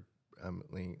 which are,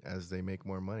 as they make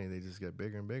more money, they just get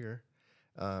bigger and bigger.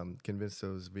 Convince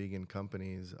those vegan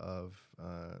companies of,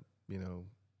 you know,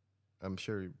 I'm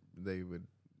sure they would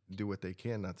do what they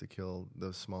can not to kill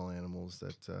those small animals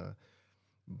that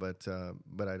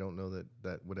but I don't know that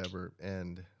that would ever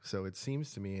end. So it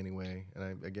seems to me anyway,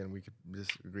 and again, we could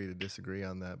just agree to disagree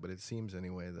on that, but it seems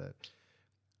anyway that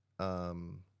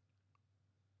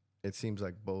it seems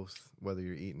like both, whether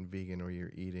you're eating vegan or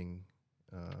you're eating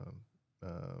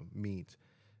meat,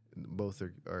 both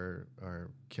are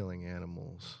killing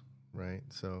animals, right?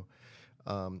 So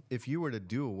if you were to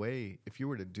do away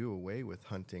with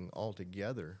hunting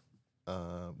altogether,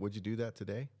 would you do that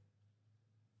today?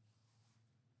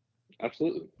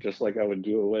 Absolutely, just like I would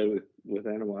do away with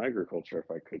animal agriculture if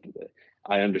I could today.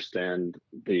 I understand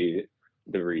the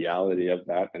reality of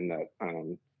that, and that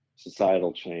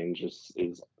societal change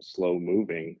is slow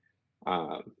moving.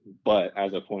 Um, but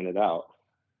as I pointed out,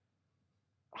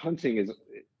 hunting is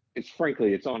it's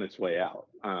frankly it's on its way out.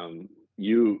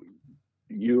 You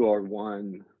you are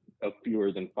one of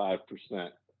fewer than 5%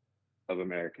 of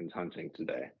Americans hunting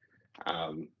today.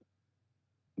 Um,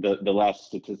 the last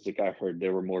statistic I heard,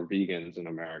 there were more vegans in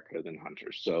America than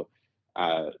hunters. So,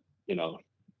 uh, you know,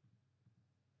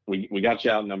 we got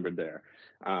you outnumbered there.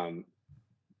 Um,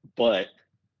 but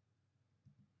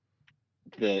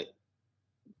the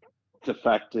the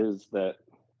fact is that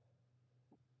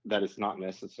it's not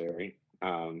necessary,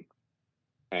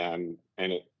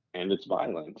 and it's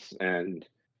violence and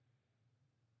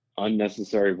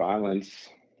unnecessary violence.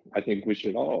 I think we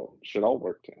should all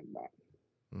work to end that.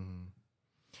 Mm-hmm.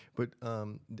 But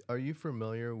are you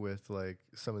familiar with like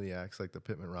some of the acts, like the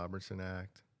Pittman-Robertson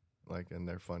Act, like and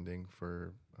their funding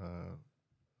for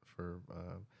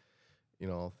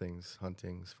all things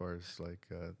hunting, as far as like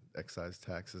excise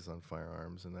taxes on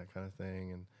firearms and that kind of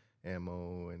thing, and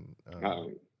ammo and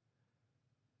Um,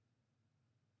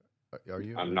 are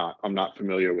you? I'm not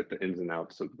familiar with the ins and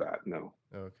outs of that. No.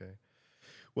 Okay.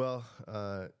 Well,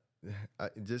 I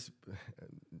just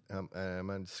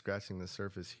I'm scratching the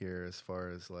surface here as far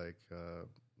as like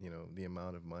the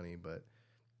amount of money, but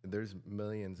there's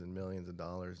millions and millions of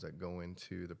dollars that go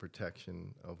into the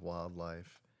protection of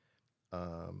wildlife,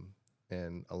 um,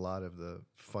 and a lot of the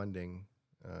funding.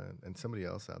 And somebody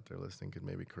else out there listening could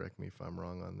maybe correct me if I'm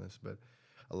wrong on this, but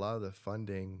a lot of the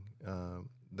funding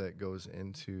that goes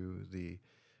into the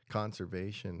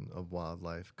conservation of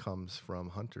wildlife comes from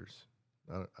hunters.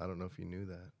 I don't know if you knew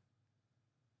that.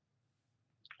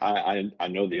 I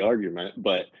know the argument,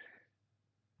 but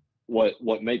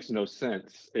what makes no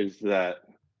sense is that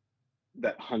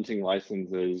that hunting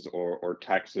licenses or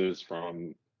taxes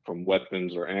from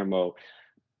weapons or ammo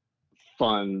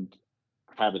fund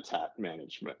habitat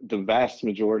management. The vast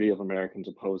majority of Americans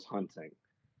oppose hunting,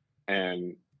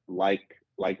 and like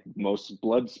most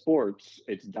blood sports,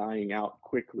 it's dying out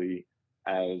quickly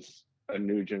as a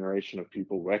new generation of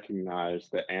people recognize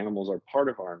that animals are part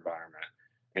of our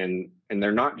environment, and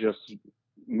they're not just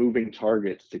moving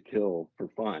targets to kill for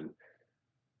fun.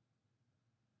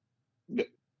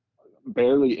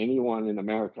 Barely anyone in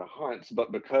America hunts,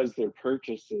 but because their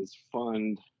purchases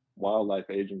fund wildlife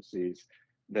agencies,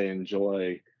 they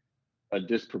enjoy a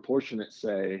disproportionate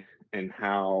say in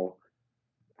how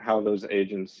those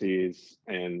agencies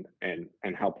and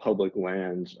how public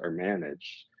lands are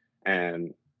managed.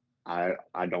 And I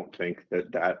don't think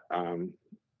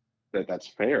that's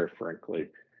fair, frankly.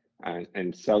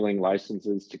 And selling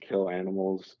licenses to kill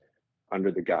animals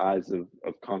under the guise of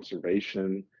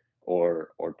conservation or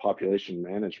population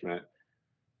management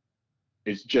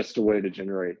is just a way to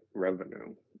generate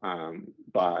revenue,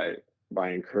 by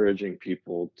encouraging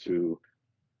people to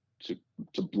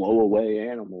to blow away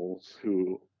animals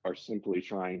who are simply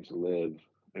trying to live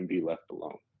and be left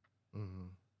alone. Hmm.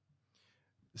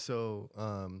 So,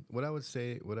 what I would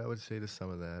say to some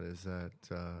of that is that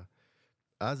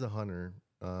as a hunter,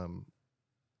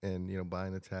 and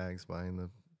buying the tags, buying the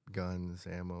guns,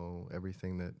 ammo,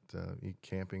 everything that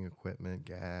camping equipment,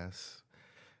 gas,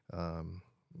 um,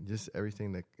 just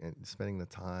everything that, and spending the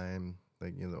time,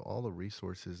 like all the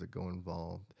resources that go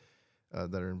involved,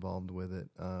 that are involved with it.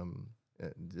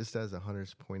 Just as a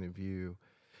hunter's point of view,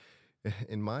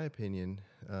 in my opinion,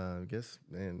 I guess,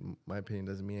 and my opinion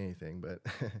doesn't mean anything, but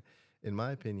in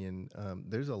my opinion,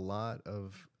 there's a lot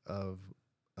of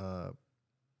uh,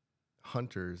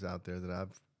 hunters out there that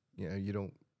you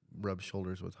don't rub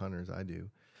shoulders with hunters. I do,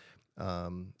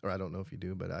 or I don't know if you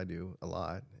do, but I do a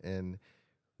lot, and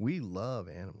we love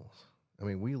animals. I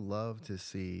mean, we love to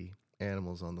see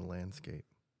animals on the landscape.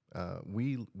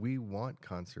 We want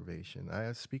conservation.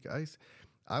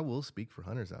 I will speak for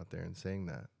hunters out there in saying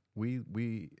that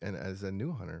and as a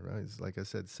new hunter, right, it's like I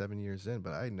said, 7 years in,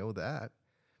 but I know that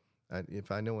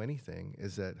if I know anything,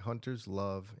 is that hunters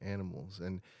love animals,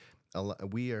 and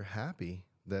we are happy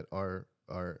that our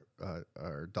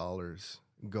dollars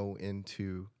go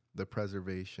into the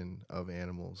preservation of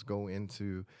animals, go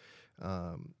into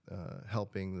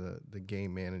helping the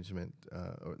game management,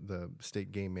 or the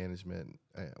state game management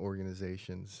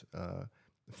organizations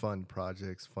fund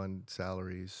projects, fund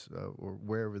salaries, or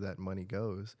wherever that money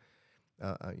goes.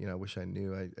 I wish I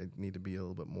knew. I need to be a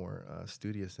little bit more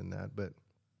studious in that, but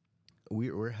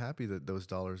we're happy that those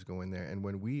dollars go in there. And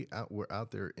when we're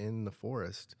out there in the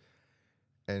forest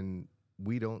and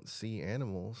we don't see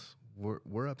animals,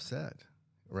 we're upset,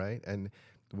 right? And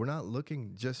we're not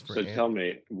looking just for So tell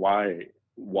me, why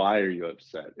are you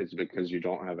upset? Is it because you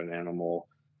don't have an animal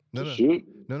no, to no, shoot?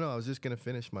 no. I was just going to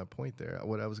finish my point there.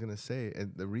 What I was going to say,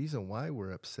 and the reason why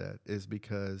we're upset is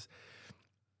because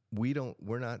we're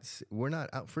not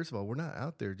out. First of all, we're not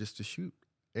out there just to shoot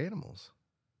animals.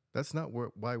 That's not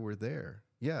why we're there.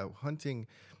 Yeah, hunting.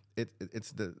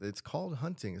 It's called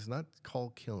hunting. It's not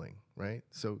called killing, right?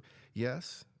 So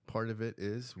yes, part of it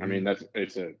is I mean,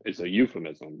 it's a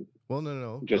euphemism. well,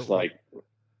 no, Just well, like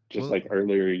just well, like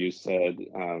earlier you said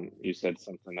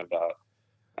something about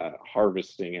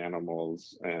harvesting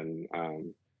animals and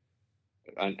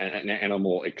an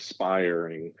animal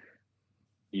expiring.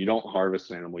 You don't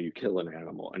harvest an animal, you kill an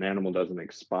animal. An animal doesn't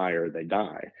expire, they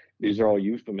die. These are mhm. all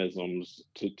euphemisms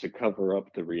to cover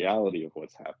up the reality of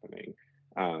what's happening.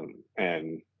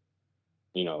 And,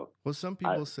 you know, Well, some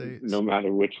I, people say no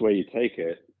matter which way you take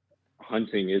it,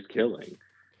 hunting is killing.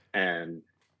 And,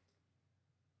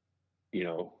 you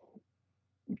know,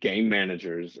 game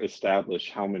managers establish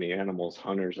how many animals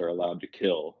hunters are allowed to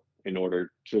kill in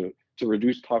order to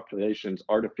reduce populations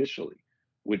artificially,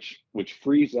 which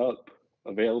frees up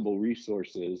available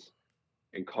resources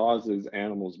and causes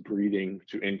animals breeding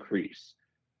to increase.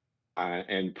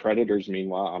 And predators,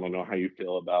 meanwhile, I don't know how you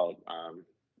feel about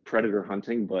predator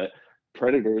hunting, but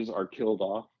predators are killed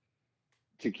off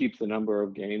to keep the number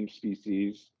of game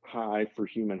species high for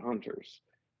human hunters.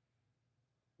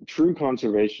 True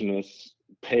conservationists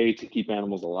pay to keep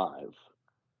animals alive,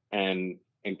 and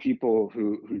people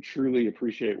who truly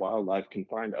appreciate wildlife can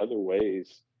find other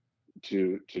ways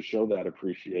to show that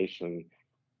appreciation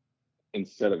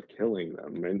instead of killing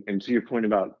them. And to your point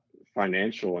about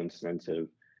financial incentive,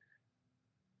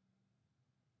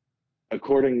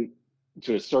 according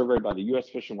to a survey by the U.S.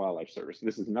 Fish and Wildlife Service,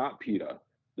 this is not PETA.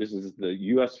 This is the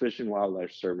U.S. Fish and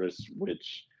Wildlife Service,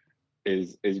 which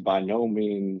is by no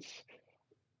means,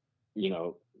 you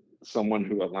know, someone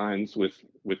who aligns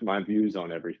with my views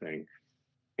on everything.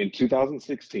 In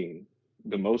 2016,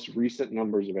 the most recent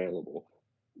numbers available,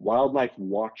 wildlife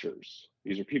watchers,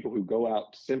 these are people who go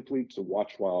out simply to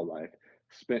watch wildlife,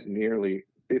 spent nearly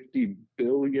 $50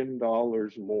 billion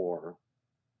more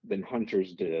than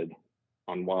hunters did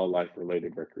on wildlife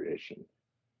related recreation.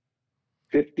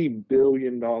 $50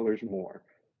 billion more.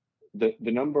 The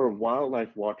number of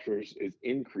wildlife watchers is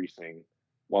increasing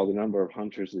while the number of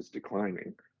hunters is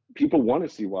declining. People want to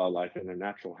see wildlife in their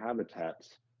natural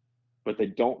habitats, but they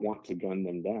don't want to gun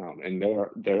them down. And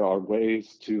there are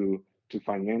ways to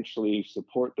financially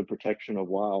support the protection of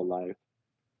wildlife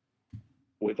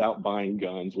without buying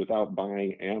guns, without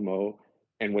buying ammo,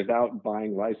 and without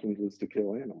buying licenses to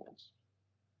kill animals.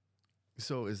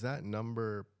 So is that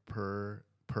number per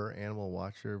animal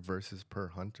watcher versus per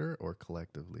hunter, or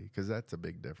collectively? Because that's a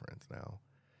big difference now.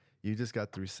 You just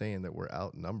got through saying that we're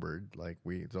outnumbered, like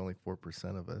it's only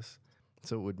 4% of us.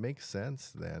 So it would make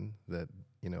sense then that,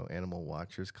 animal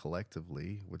watchers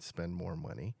collectively would spend more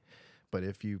money. But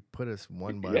if you put us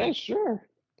one by Yeah, sure.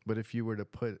 But if you were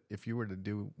to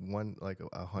do one, like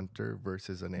a hunter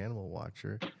versus an animal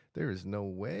watcher, there is no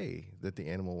way that the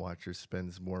animal watcher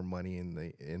spends more money in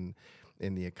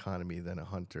the economy than a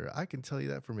hunter. I can tell you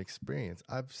that from experience.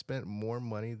 I've spent more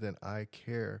money than I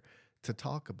care to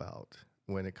talk about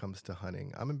when it comes to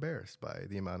hunting. I'm embarrassed by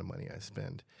the amount of money I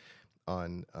spend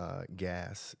on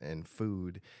gas and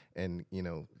food and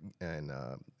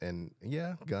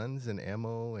guns and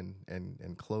ammo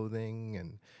and clothing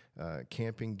and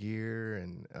camping gear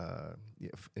and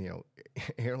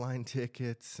airline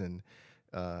tickets and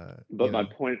But my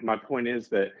point is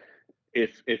that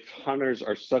if hunters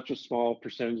are such a small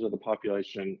percentage of the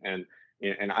population, and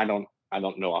I don't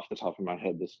know off the top of my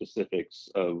head the specifics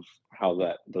of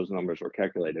how those numbers were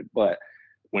calculated, but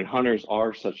when hunters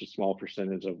are such a small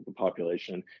percentage of the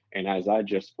population, and as I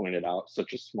just pointed out,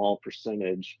 such a small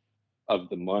percentage of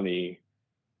the money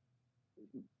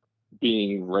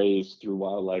being raised through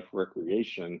wildlife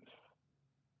recreation,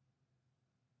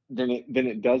 then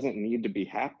it doesn't need to be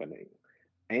happening.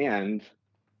 And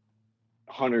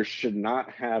hunters should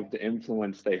not have the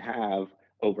influence they have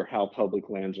over how public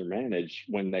lands are managed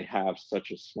when they have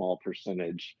such a small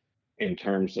percentage in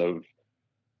terms of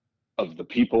the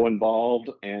people involved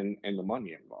and the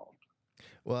money involved.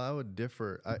 Well, I would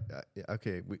differ.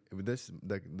 Okay,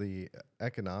 the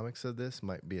economics of this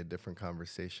might be a different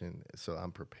conversation. So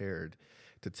I'm prepared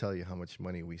to tell you how much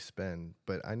money we spend,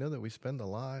 but I know that we spend a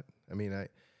lot. I mean,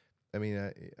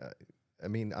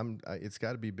 it's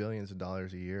got to be billions of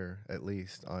dollars a year at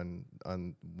least on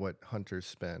what hunters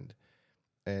spend,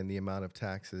 and the amount of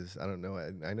taxes. I don't know.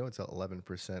 I know it's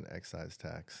 11% excise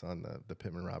tax on the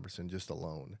Pittman Robertson just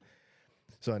alone.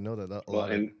 So I know that a Well, lot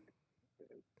of. and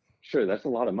sure, that's a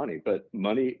lot of money, but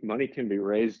money can be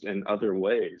raised in other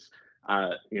ways.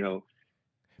 Uh, you know,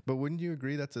 But wouldn't you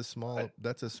agree I, that's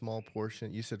a small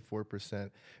portion? You said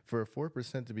 4%. For a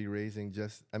 4% to be raising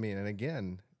just, and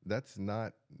again, that's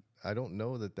not. I don't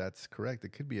know that that's correct.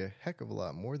 It could be a heck of a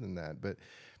lot more than that. But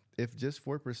if just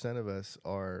 4% of us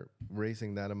are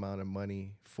raising that amount of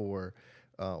money for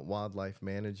wildlife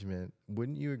management,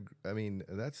 wouldn't you?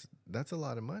 That's a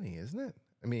lot of money, isn't it?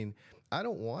 I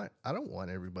don't want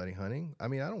everybody hunting. I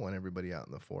don't want everybody out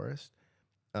in the forest.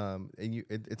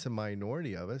 It's a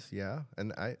minority of us, yeah.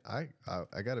 And I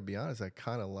got to be honest, I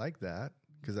kind of like that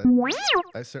because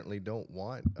I certainly don't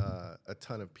want a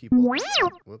ton of people.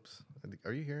 Whoops,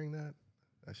 are you hearing that?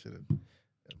 I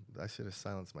should have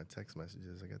silenced my text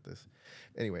messages. I got this.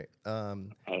 Anyway, I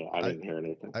didn't hear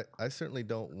anything. I certainly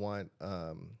don't want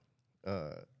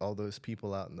all those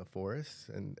people out in the forest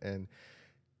and.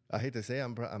 I hate to say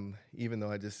I'm even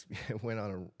though I just went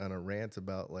on a rant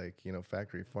about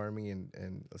factory farming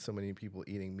and so many people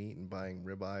eating meat and buying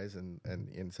ribeyes and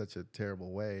in such a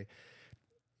terrible way.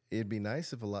 It'd be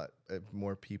nice if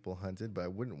more people hunted, but I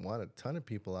wouldn't want a ton of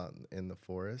people out in the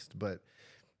forest. But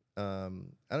I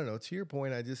don't know. To your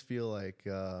point, I just feel like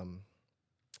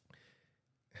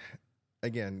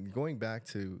again going back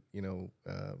to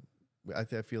I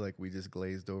feel like we just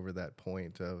glazed over that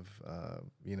point of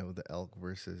the elk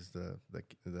versus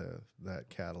that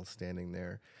cattle standing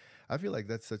there. I feel like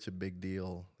that's such a big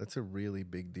deal. That's a really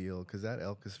big deal because that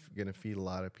elk is going to feed a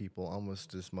lot of people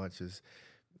almost as much as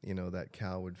that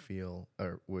cow would feel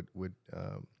or would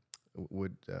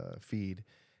feed.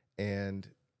 And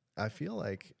I feel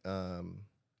like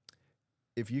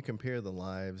if you compare the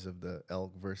lives of the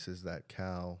elk versus that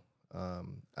cow,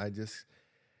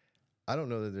 I don't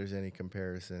know that there's any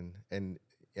comparison, and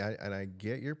I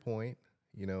get your point.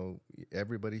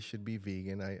 everybody should be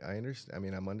vegan. I understand. I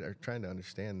mean, trying to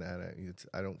understand that.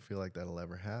 I don't feel like that'll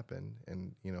ever happen.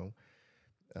 And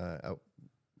uh,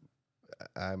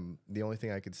 I'm the only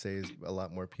thing I could say is a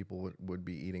lot more people would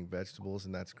be eating vegetables,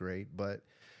 and that's great. But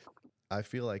I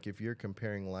feel like if you're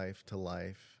comparing life to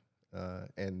life,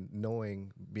 and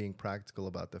being practical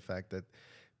about the fact that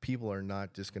people are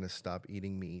not just going to stop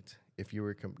eating meat. If you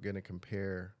were going to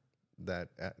compare that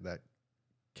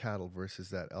cattle versus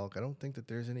that elk, I don't think that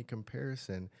there's any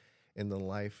comparison in the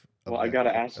life Well, of I that got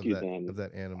to ask you of then.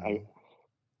 that I animal.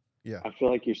 Yeah. I feel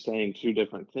like you're saying two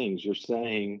different things. You're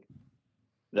saying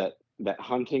that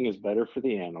hunting is better for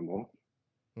the animal,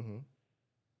 Mm-hmm.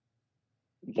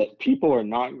 that people are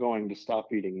not going to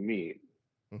stop eating meat,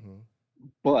 Mm-hmm.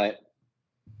 but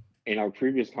in our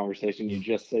previous conversation, you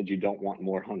just said you don't want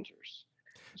more hunters.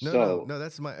 No, no, So, no.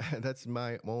 That's my that's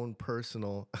my own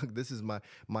personal. This is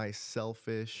my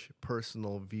selfish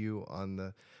personal view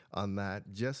on that.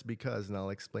 Just because, and I'll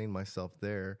explain myself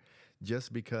there.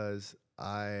 Just because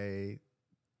I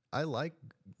like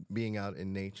being out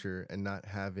in nature and not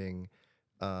having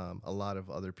a lot of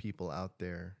other people out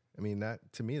there. I mean, that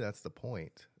to me, that's the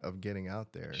point of getting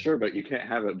out there. sure, but you can't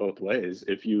have it both ways.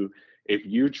 If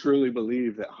you truly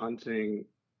believe that hunting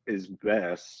is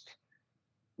best,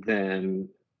 then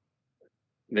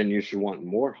then you should want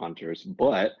more hunters.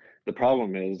 But the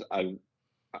problem is,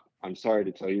 I'm sorry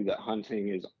to tell you that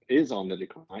hunting is on the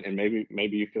decline, and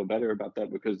maybe you feel better about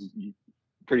that because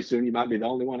pretty soon you might be the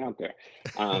only one out there,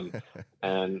 um,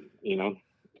 and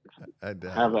I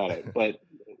doubt have it. at it. But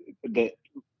the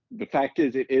the fact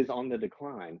is, it is on the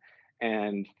decline,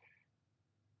 and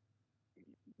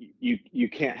you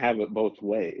can't have it both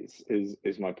ways.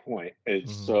 Is my point? Is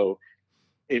Hmm. so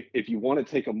if you want to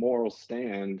take a moral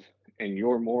stand, and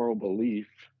your moral belief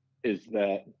is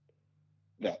that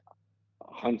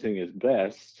hunting is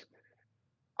best,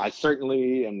 I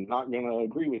certainly am not going to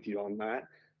agree with you on that.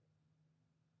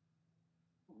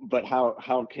 But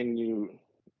how can you,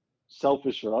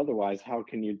 selfish or otherwise, how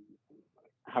can you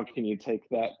take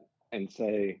that and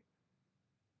say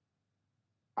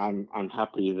I'm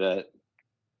happy that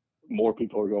more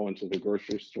people are going to the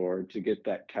grocery store to get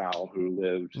that cow who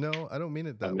lived No, I don't mean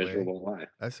it a that way. miserable life?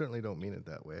 I certainly don't mean it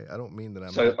that way. I don't mean that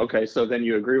I'm So happy. okay, so then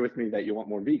you agree with me that you want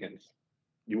more vegans.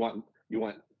 You want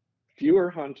fewer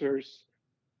hunters,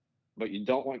 but you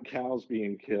don't want cows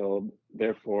being killed.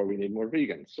 Therefore, we need more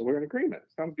vegans. So we're in agreement.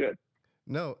 Sounds good.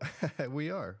 No,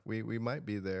 we are. We might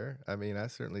be there. I mean, I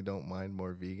certainly don't mind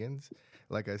more vegans.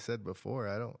 Like I said before,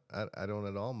 I don't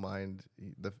at all mind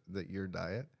your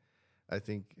diet. I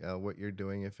think what you're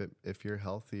doing, if you're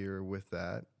healthier with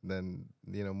that, then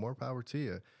more power to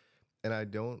you. And I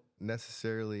don't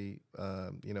necessarily, I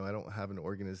don't have an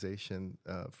organization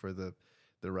for the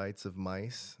rights of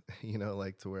mice.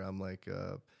 Like to where I'm like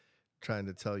trying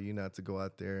to tell you not to go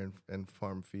out there and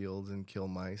farm fields and kill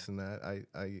mice and that.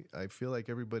 I feel like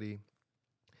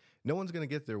no one's gonna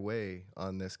get their way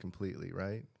on this completely,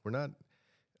 right? We're not.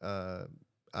 Uh,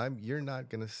 You're not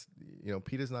gonna.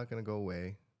 PETA's not gonna go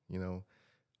away. You know,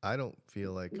 I don't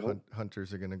feel like Nope.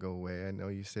 hunters are going to go away. I know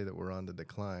you say that we're on the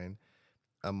decline.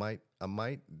 I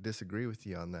might disagree with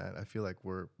you on that. I feel like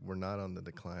we're not on the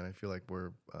decline. I feel like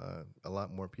we're a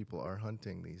lot more people are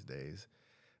hunting these days.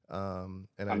 And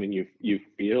I mean, you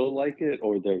feel like it,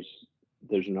 or there's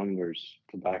numbers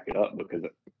to back it up, because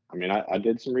I mean, I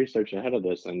did some research ahead of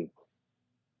this, and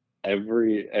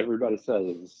everybody says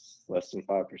it's less than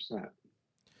 5%, and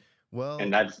well,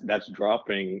 that's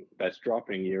dropping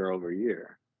year over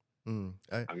year. mm,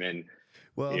 I I mean, you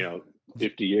well, know, j-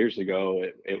 50 years ago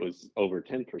it was over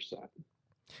 10%.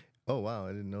 oh wow,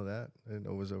 I didn't know that. I didn't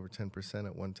know it was over 10%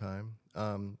 at one time.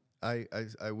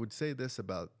 I would say this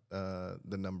about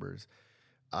the numbers.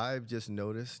 I've just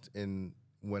noticed in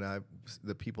when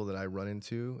the people that I run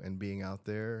into and being out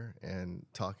there and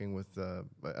talking with I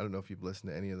don't know if you've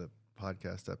listened to any of the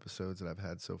podcast episodes that I've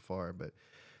had so far, but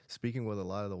speaking with a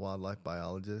lot of the wildlife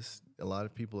biologists, a lot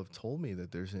of people have told me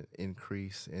that there's an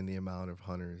increase in the amount of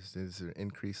hunters. There's an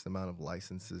increased amount of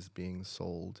licenses being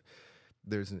sold.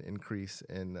 There's an increase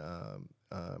in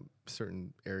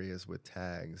certain areas with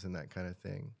tags and that kind of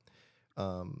thing.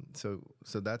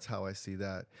 So that's how I see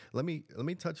that. Let me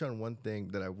touch on one thing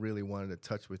that I really wanted to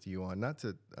touch with you on, not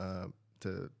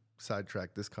to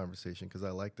sidetrack this conversation because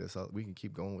I like this. We can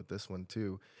keep going with this one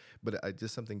too, but I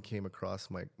just something came across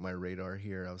my radar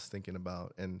here. I was thinking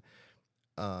about and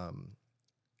um,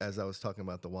 as I was talking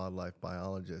about the wildlife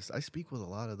biologists, I speak with a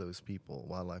lot of those people,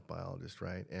 wildlife biologists,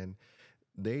 right? And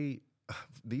they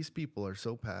these people are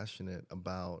so passionate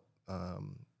about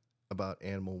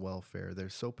animal welfare. They're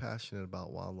so passionate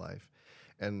about wildlife,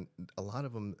 and a lot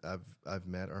of them I've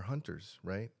met are hunters,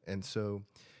 right? And so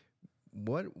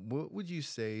what would you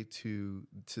say to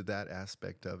that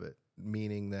aspect of it?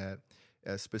 Meaning that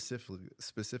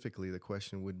specifically the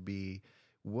question would be,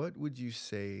 what would you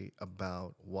say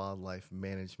about wildlife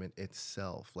management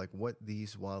itself? Like what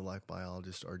these wildlife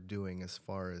biologists are doing as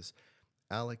far as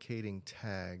allocating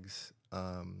tags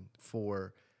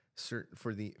for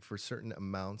certain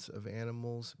amounts of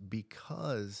animals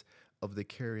because of the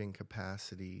carrying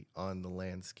capacity on the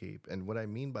landscape. And what I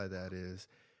mean by that is,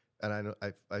 and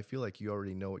I feel like you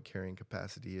already know what carrying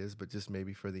capacity is, but just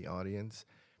maybe for the audience,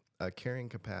 carrying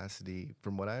capacity,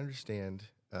 from what I understand,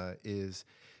 is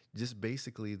just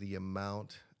basically the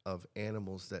amount of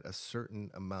animals that a certain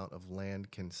amount of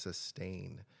land can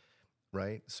sustain,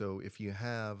 right? So if you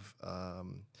have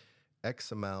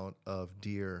X amount of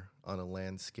deer on a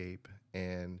landscape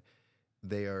and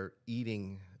they are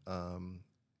eating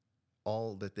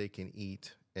all that they can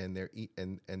eat, and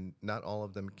and not all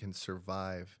of them can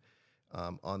survive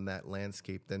on that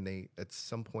landscape, then they at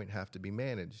some point have to be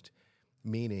managed,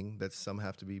 meaning that some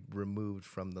have to be removed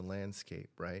from the landscape,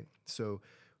 right? So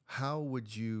how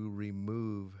would you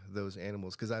remove those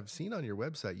animals? Because I've seen on your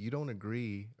website you don't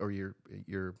agree, or your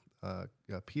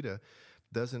PETA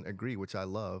doesn't agree, which I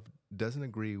love, doesn't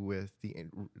agree with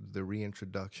the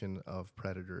reintroduction of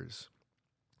predators.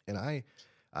 And I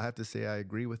have to say I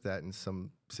agree with that in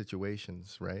some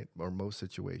situations, right? Or most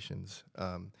situations.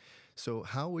 So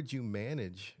how would you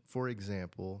manage, for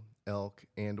example, elk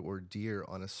and or deer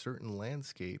on a certain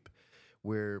landscape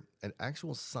where an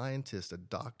actual scientist, a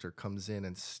doctor, comes in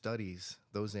and studies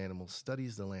those animals,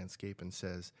 studies the landscape and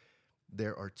says,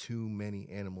 there are too many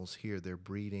animals here. They're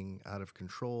breeding out of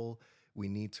control. We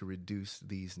need to reduce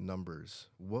these numbers.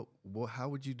 How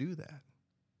would you do that?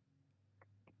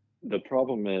 The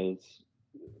problem is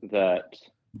that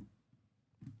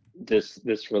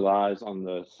this relies on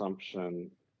the assumption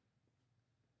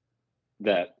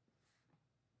that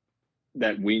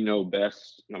we know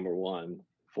best, number one,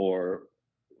 for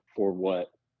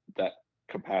what that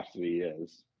capacity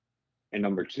is, and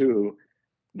number two,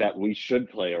 that we should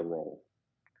play a role.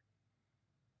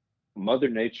 Mother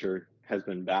Nature has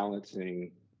been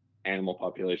balancing animal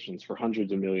populations for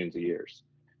hundreds of millions of years.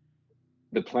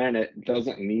 The planet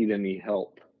doesn't need any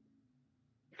help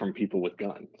from people with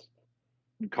guns.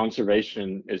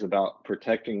 Conservation is about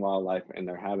protecting wildlife and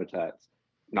their habitats,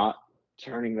 not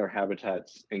turning their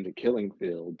habitats into killing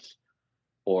fields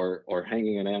or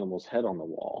hanging an animal's head on the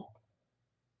wall.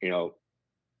 You know,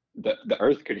 the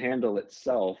earth could handle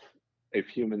itself if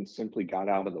humans simply got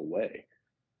out of the way.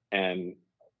 And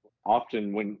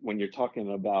often when you're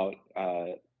talking about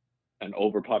an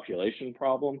overpopulation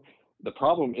problem, the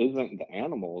problem isn't the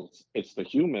animals, it's the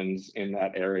humans in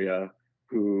that area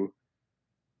who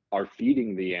are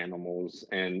feeding the animals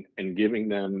and giving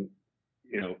them,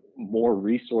 more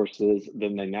resources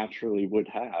than they naturally would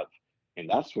have. And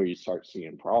that's where you start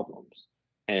seeing problems.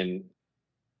 And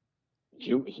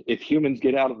if humans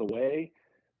get out of the way,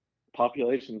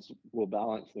 populations will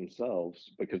balance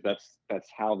themselves, because that's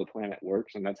how the planet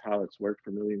works, and that's how it's worked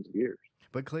for millions of years.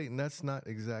 But Klayton, that's not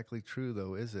exactly true,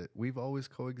 though, is it? We've always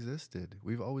coexisted.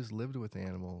 We've always lived with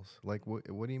animals. Like, what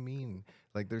do you mean?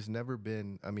 Like, there's never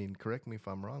been. I mean, correct me if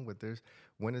I'm wrong, but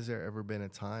when has there ever been a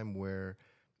time where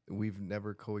we've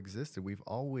never coexisted? We've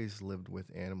always lived with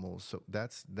animals. So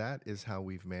that is how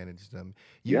we've managed them.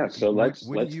 Yeah, so Wouldn't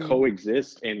let's you?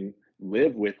 coexist and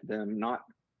live with them, not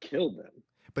kill them.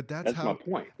 But that's That's my how.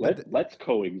 point. But Let's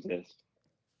coexist.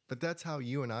 But that's how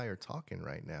you and I are talking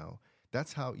right now.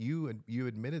 That's how you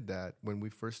admitted that when we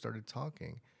first started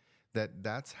talking.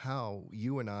 That's how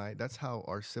you and I. That's how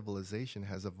our civilization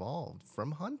has evolved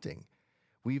from hunting.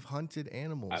 We've hunted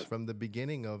animals I, from the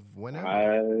beginning of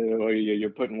whenever. you're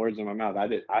putting words in my mouth.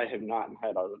 I have not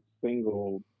had a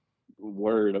single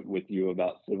word with you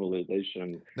about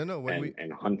civilization No, no.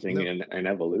 and hunting No, and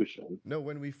evolution. no.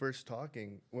 When we were first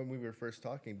talking,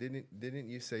 didn't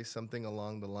you say something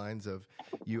along the lines of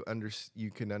you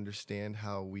can understand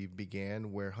how we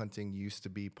began, where hunting used to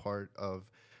be part of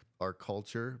our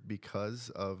culture because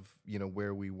of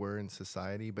where we were in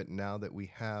society, but now that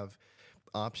we have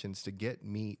options to get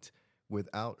meat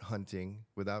without hunting,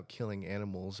 without killing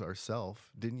animals ourselves,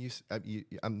 didn't you? You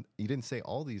didn't say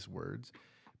all these words,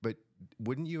 but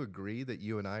wouldn't you agree that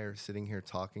you and I are sitting here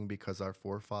talking because our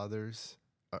forefathers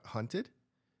hunted?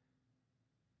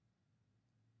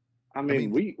 I I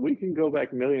mean, mean, we can go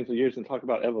back millions of years and talk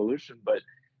about evolution, but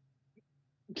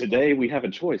today we have a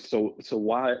choice. So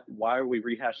why are we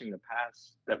rehashing the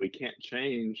past that we can't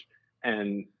change,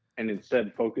 and and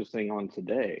instead focusing on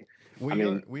today. I We are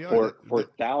mean, we are for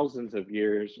thousands of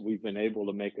years, we've been able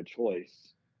to make a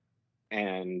choice,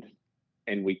 and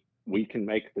we can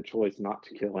make the choice not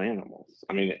to kill animals.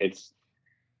 I mean,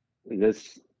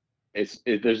 this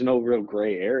there's no real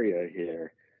gray area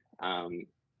here. Um,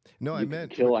 no, I you can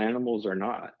meant kill animals or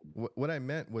not. what I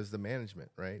meant was the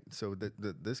management, right? So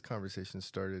this conversation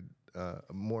started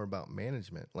more about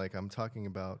management. Like I'm talking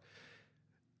about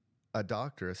a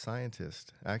doctor, a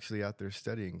scientist, actually out there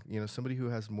studying. You know, somebody who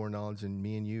has more knowledge than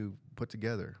me and you put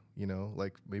together. You know,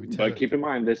 like maybe But 10. keep in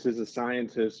mind, this is a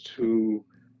scientist whose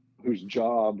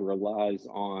job relies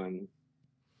on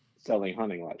selling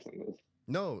hunting licenses.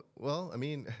 No, well, I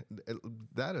mean,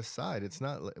 that aside, it's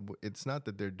not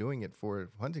that they're doing it for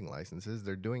hunting licenses.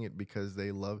 They're doing it because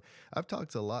they love. I've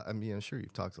talked to a lot. I mean, I'm sure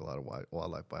you've talked to a lot of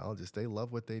wildlife biologists. They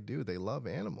love what they do. They love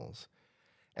animals,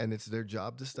 and it's their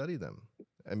job to study them.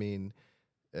 I mean,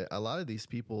 a lot of these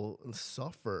people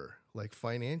suffer, like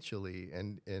financially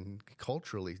and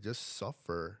culturally, just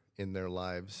suffer in their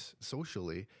lives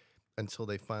socially until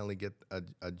they finally get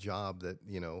a job that,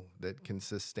 you know, that can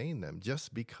sustain them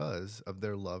just because of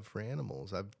their love for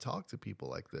animals. I've talked to people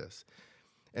like this.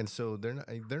 And so they're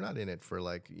not in it for,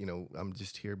 like, you know, I'm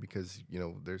just here because, you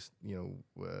know, there's, you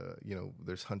know,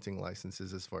 there's hunting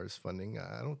licenses as far as funding.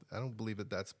 I don't believe that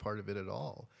that's part of it at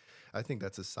all. I think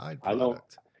that's a side I don't.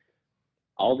 product.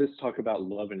 All this talk about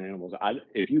loving animals.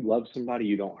 If you love somebody,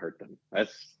 you don't hurt them.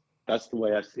 That's the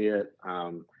way I see it.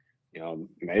 You know,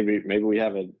 maybe we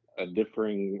have a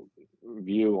differing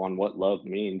view on what love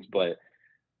means, but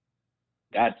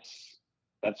that's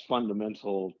that's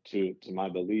fundamental to my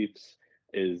beliefs.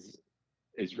 Is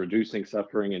is reducing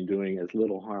suffering and doing as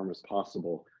little harm as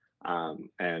possible.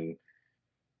 And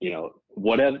you know,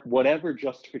 whatever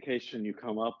justification you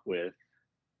come up with,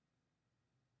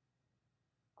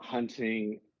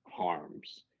 hunting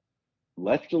harms.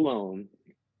 Left alone,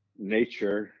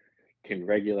 nature can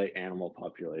regulate animal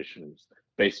populations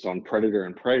based on predator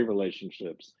and prey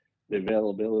relationships, the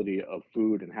availability of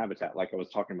food and habitat. Like I was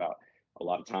talking about, a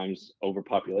lot of times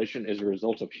overpopulation is a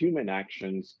result of human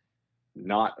actions,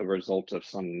 not a result of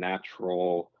some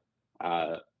natural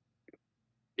uh,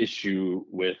 issue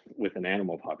with an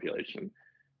animal population.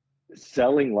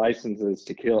 Selling licenses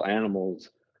to kill animals,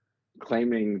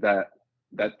 claiming that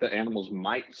the animals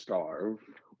might starve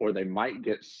or they might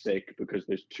get sick because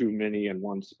there's too many in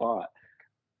one spot,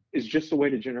 is just a way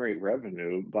to generate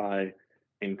revenue by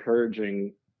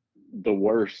encouraging the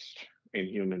worst in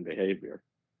human behavior.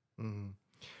 Mm-hmm.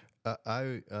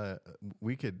 I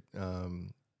we could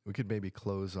maybe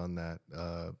close on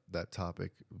that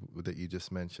topic that you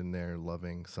just mentioned there,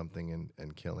 loving something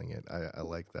and killing it. I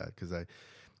like that because I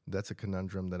that's a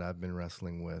conundrum that I've been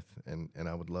wrestling with, and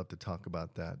I would love to talk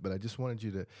about that. But I just wanted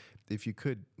you to, if you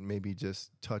could, maybe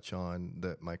just touch on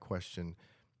my question.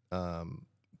 Um,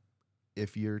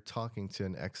 if you're talking to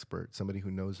an expert, somebody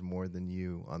who knows more than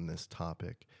you on this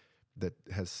topic, that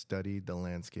has studied the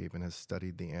landscape and has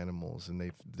studied the animals, and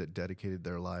they've dedicated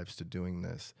their lives to doing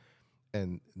this,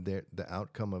 and the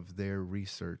outcome of their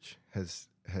research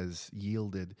has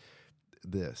yielded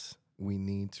this: we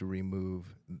need to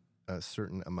remove a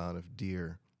certain amount of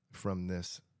deer from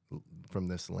this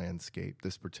landscape,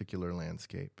 this particular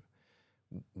landscape.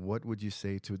 What would you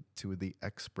say to the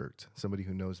expert, somebody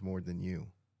who knows more than you?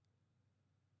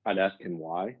 I'd ask him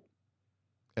why.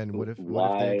 And what if they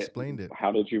Why? explained it?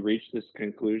 How did you reach this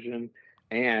conclusion?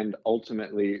 And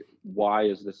ultimately, why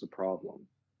is this a problem?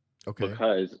 Okay.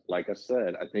 Because, like I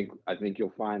said, I think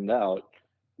you'll find out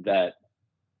that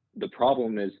the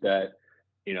problem is that,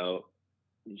 you know,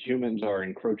 humans are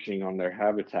encroaching on their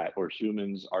habitat, or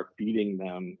humans are feeding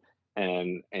them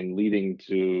and leading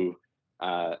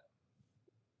uh,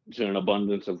 to an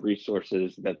abundance of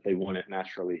resources that they wouldn't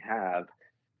naturally have.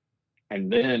 And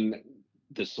then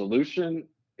the solution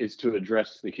is to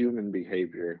address the human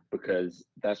behavior, because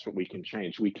that's what we can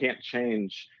change. We can't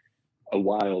change a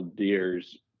wild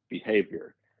deer's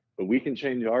behavior, but we can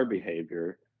change our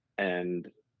behavior.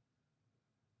 And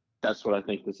that's what I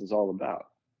think this is all about.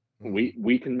 Mm.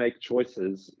 We can make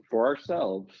choices for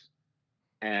ourselves,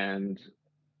 and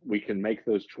we can make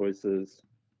those choices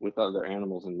with other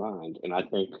animals in mind. And I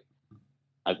think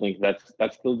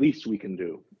that's the least we can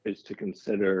do, is to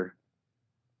consider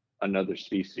another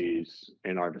species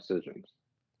in our decisions.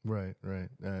 Right, right.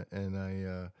 And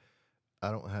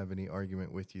I don't have any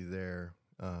argument with you there.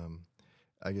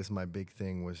 I guess my big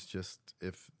thing was just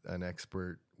if an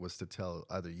expert was to tell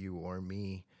either you or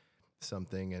me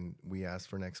something and we asked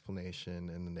for an explanation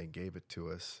and then they gave it to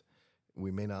us, we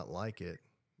may not like it,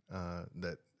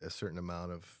 that a certain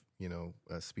amount of,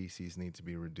 a species need to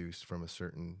be reduced from a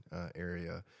certain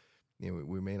area.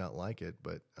 We may not like it,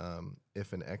 but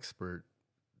if an expert,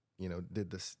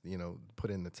 did this,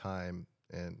 put in the time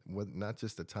and not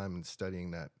just the time in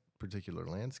studying that particular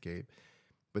landscape,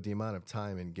 but the amount of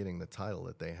time in getting the title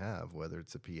that they have, whether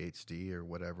it's a PhD or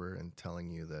whatever, and telling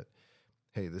you that,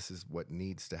 hey, this is what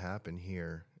needs to happen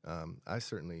here. I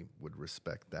certainly would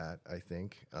respect that, I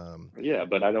think. Yeah,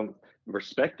 but I don't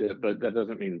respect it, but that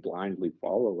doesn't mean blindly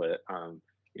follow it.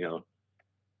 You know,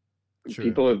 True.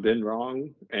 people have been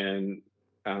wrong, and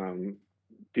um,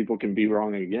 people can be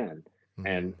wrong again. Mm-hmm.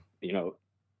 And you know,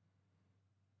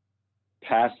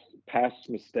 past past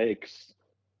mistakes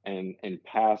and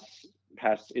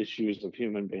past issues of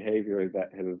human behavior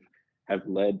that have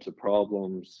led to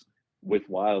problems with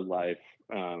wildlife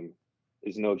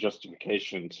is no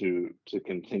justification to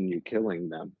continue killing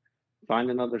them.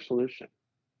 Find another solution.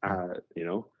 You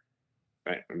know,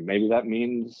 maybe that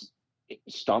means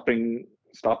stopping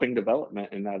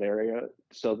development in that area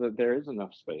so that there is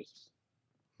enough space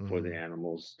for the Mm-hmm.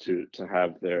 animals to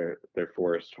have their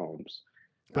forest homes.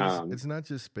 But it's not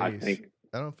just I space. think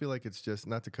I don't feel like it's just,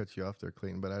 not to cut you off there,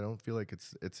 Clayton, but I don't feel like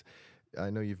it's. I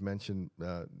know you've mentioned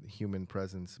human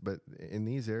presence, but in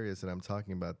these areas that I'm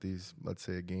talking about, these, let's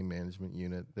say a game management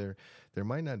unit, there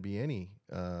might not be any.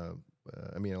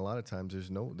 I mean, a lot of times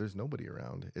there's nobody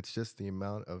around. It's just the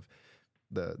amount of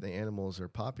the animals are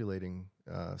populating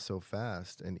so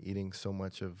fast and eating so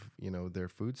much of their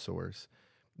food source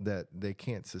that they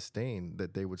can't sustain,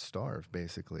 that they would starve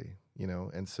basically.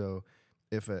 And so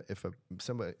if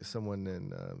someone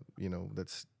in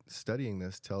that's studying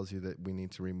this tells you that we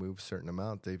need to remove certain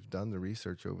amount, they've done the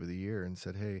research over the year and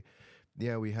said, hey,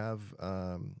 yeah, we have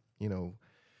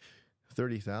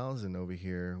 30,000 over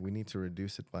here, we need to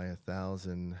reduce it by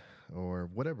 1,000 or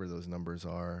whatever those numbers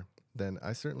are, then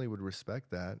I certainly would respect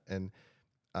that. And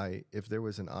if there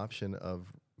was an option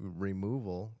of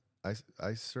removal,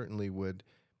 I certainly would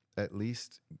at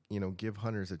least, give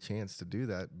hunters a chance to do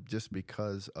that, just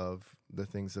because of the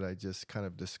things that I just kind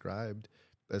of described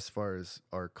as far as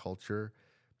our culture,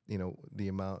 the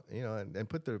amount, and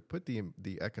put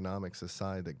the economics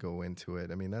aside that go into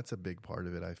it. I mean, that's a big part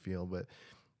of it, I feel, but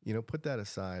put that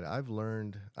aside. I've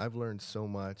learned so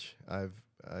much. I've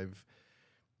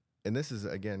and this is,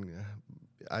 again,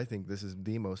 I think this is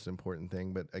the most important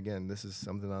thing, but again, this is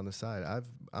something on the side.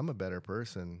 I'm a better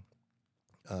person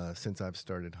since I've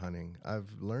started hunting. I've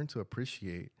learned to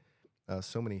appreciate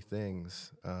so many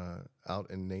things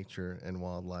out in nature and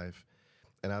wildlife,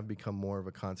 and I've become more of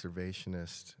a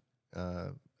conservationist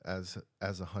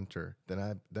as a hunter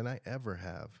than I ever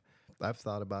have. I've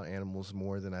thought about animals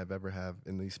more than I've ever have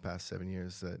in these past 7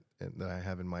 years that I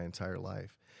have in my entire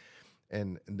life.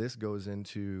 And this goes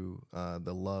into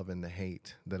the love and the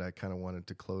hate that I kind of wanted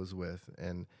to close with.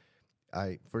 And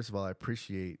first of all, I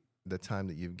appreciate the time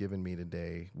that you've given me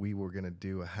today. We were going to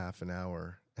do a half an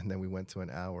hour, and then we went to an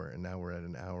hour, and now we're at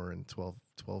an hour and 12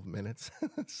 minutes.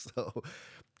 So,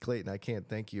 Klayton, I can't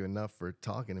thank you enough for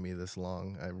talking to me this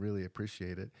long. I really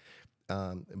appreciate it.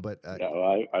 But yeah,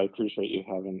 well, I appreciate you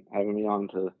having me on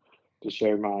to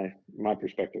share my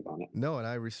perspective on it. No, and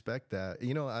I respect that.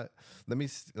 Let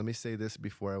me say this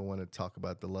before I want to talk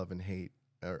about the love and hate,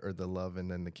 or the love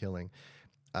and then the killing.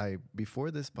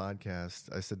 Before this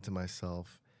podcast, I said to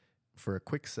myself, for a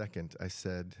quick second, I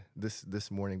said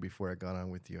this morning before I got on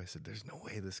with you, I said, "There's no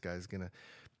way this guy's gonna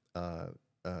uh,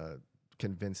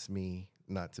 convince me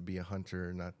not to be a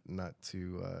hunter, not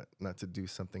to do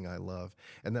something I love."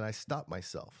 And then I stopped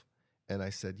myself, and I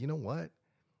said, "You know what?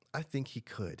 I think he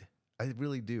could. I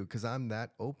really do, because I'm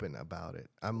that open about it.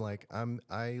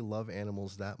 I love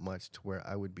animals that much to where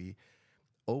I would be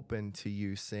open to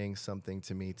you saying something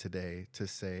to me today to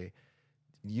say,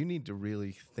 you need to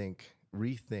really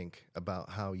rethink about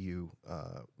how you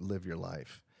live your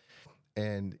life.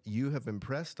 And you have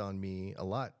impressed on me a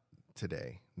lot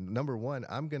today. Number one,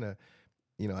 I'm getting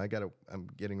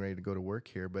ready to go to work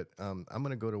here, but I'm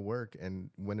gonna go to work, and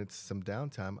when it's some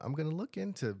downtime, I'm gonna look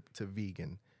into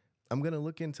vegan. I'm going to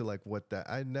look into like what that,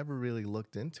 I never really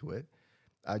looked into it.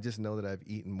 I just know that I've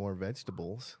eaten more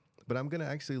vegetables, but I'm going to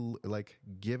actually like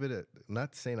give it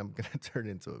not saying I'm going to turn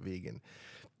into a vegan,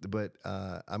 but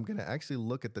I'm going to actually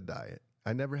look at the diet.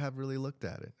 I never have really looked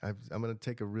at it. I'm going to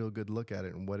take a real good look at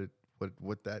it and what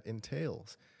that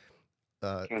entails.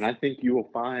 And I think you will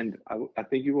find I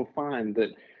think you will find that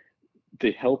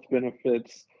the health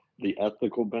benefits, the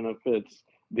ethical benefits,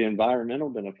 the environmental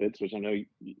benefits, which I know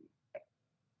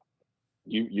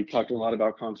you've talked a lot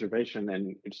about conservation,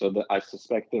 and so that I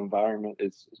suspect the environment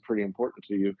is pretty important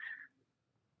to you.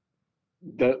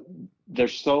 the they're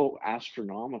so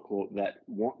astronomical that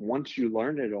once you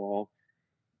learn it all,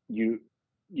 you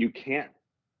you can't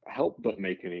help but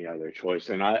make any other choice.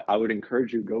 And I would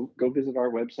encourage you, go visit our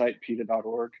website,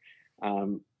 PETA.org.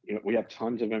 We have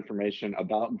tons of information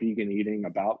about vegan eating,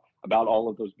 about all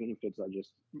of those benefits I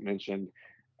just mentioned,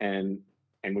 and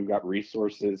we've got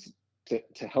resources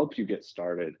to help you get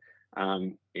started.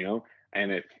 And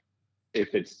if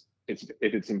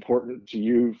it's important to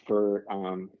you for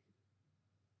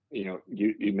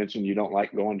you mentioned you don't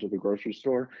like going to the grocery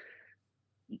store,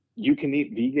 you can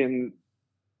eat vegan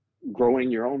growing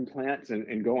your own plants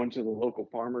and going to the local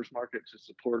farmers market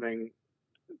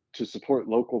to support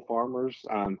local farmers,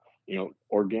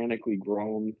 organically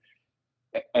grown,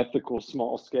 ethical,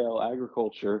 small scale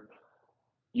agriculture.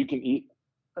 You can eat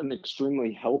an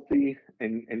extremely healthy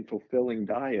and fulfilling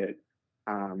diet,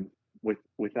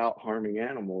 without harming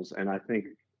animals. And I think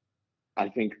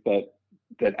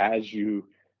that as you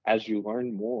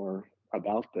learn more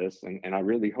about this, and I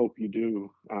really hope you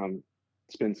do,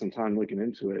 spend some time looking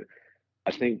into it,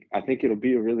 I think it'll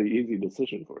be a really easy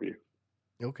decision for you.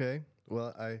 Okay.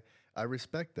 Well, I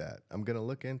respect that. I'm gonna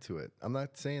look into it. I'm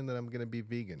not saying that I'm gonna be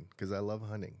vegan because I love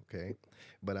hunting. Okay,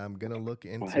 but I'm gonna look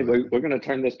Well, hey, into it. we're going to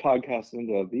turn this podcast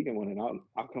into a vegan one, and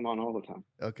I'll come on all the time.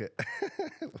 Okay.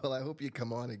 Well, I hope you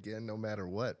come on again, no matter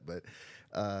what. But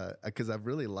because I've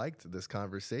really liked this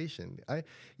conversation,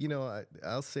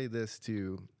 I'll say this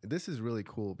too. This is really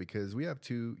cool because we have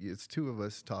two. It's two of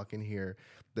us talking here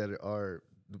that are.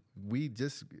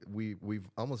 We've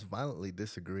almost violently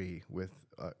disagree with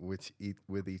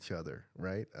each other,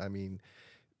 right? I mean,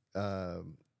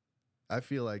 um, I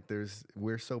feel like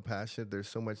we're so passionate. There's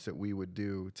so much that we would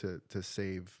do to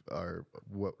save our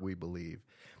what we believe,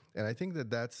 and I think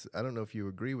that's. I don't know if you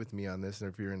agree with me on this, or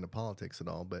if you're into politics at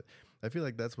all, but I feel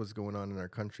like that's what's going on in our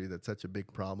country. That's such a big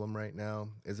problem right now.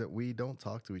 Is that we don't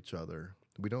talk to each other.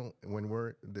 We don't when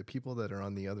we're the people that are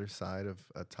on the other side of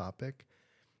a topic.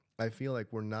 I feel like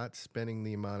we're not spending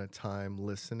the amount of time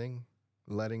listening,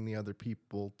 letting the other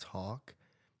people talk,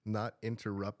 not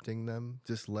interrupting them,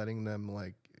 just letting them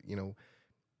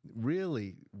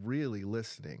really, really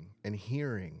listening and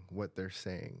hearing what they're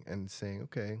saying and saying,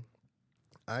 okay,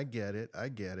 I get it.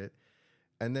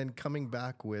 And then coming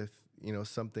back with,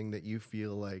 something that you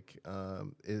feel like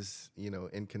is,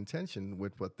 in contention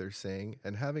with what they're saying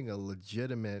and having a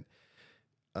legitimate,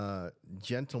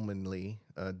 gentlemanly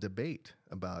debate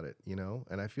about it,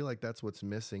 and I feel like that's what's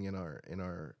missing in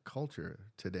our culture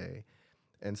today.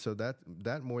 And so that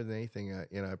more than anything,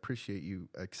 I appreciate you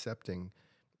accepting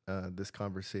this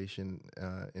conversation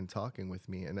in talking with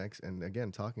me and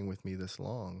again talking with me this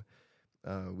long.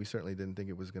 We certainly didn't think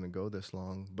it was going to go this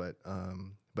long, but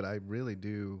I really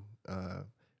do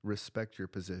respect your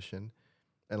position.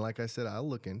 And like I said, I'll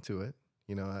look into it.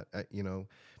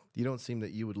 You don't seem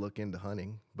that you would look into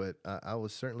hunting, but I will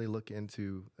certainly look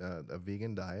into a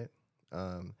vegan diet,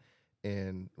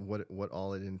 and what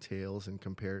all it entails, and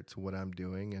compare it to what I'm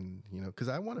doing, and because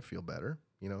I want to feel better.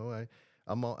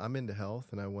 I'm into health,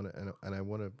 and I want to and I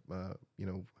want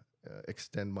to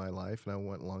extend my life, and I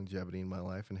want longevity in my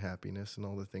life and happiness and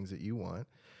all the things that you want.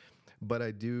 But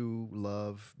I do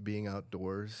love being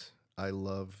outdoors. I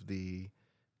love the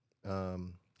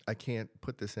I can't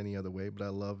put this any other way, but I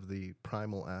love the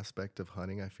primal aspect of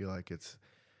hunting. I feel like it's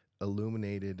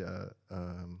illuminated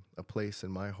a place in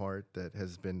my heart that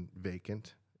has been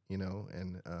vacant,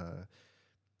 and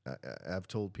I've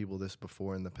told people this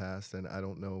before in the past, and I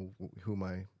don't know who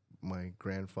my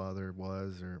grandfather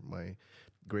was or my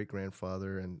great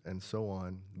grandfather and so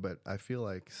on, but I feel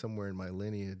like somewhere in my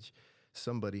lineage,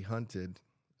 somebody hunted,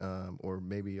 or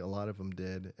maybe a lot of them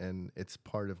did, and it's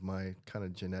part of my kind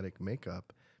of genetic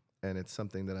makeup. And it's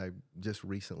something that I just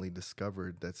recently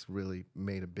discovered that's really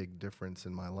made a big difference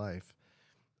in my life.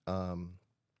 Um,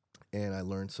 and I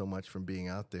learned so much from being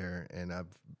out there, and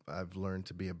I've learned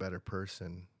to be a better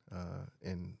person.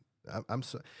 And I'm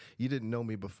so you didn't know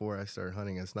me before I started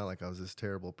hunting. It's not like I was this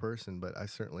terrible person, but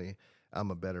I'm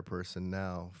a better person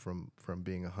now from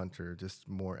being a hunter, just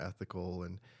more ethical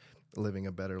and living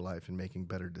a better life and making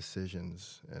better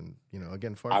decisions. And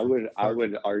again, far I from would I far.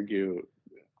 would argue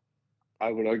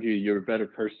I would argue you're a better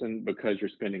person because you're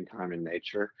spending time in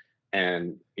nature.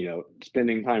 And,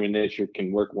 spending time in nature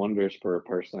can work wonders for a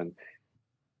person,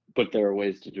 but there are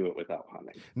ways to do it without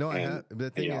hunting. No, I And, have. The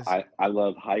and, thing is, I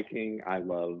love hiking. I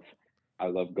love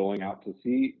going out to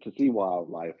see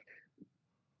wildlife,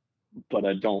 but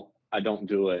I don't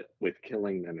do it with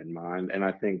killing them in mind. And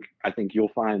I think you'll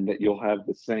find that you'll have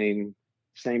the same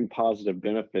positive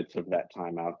benefits of that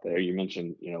time out there. You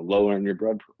mentioned, lowering your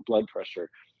blood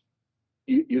pressure.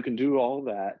 You can do all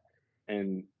that,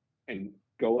 and and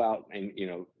go out and,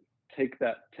 take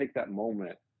that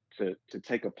moment to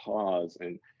take a pause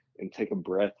and take a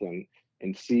breath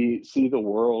and see the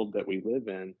world that we live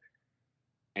in.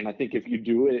 And I think if you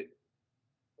do it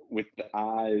with the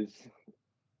eyes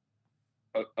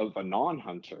of a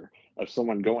non-hunter, of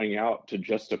someone going out to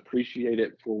just appreciate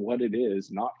it for what it is,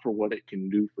 not for what it can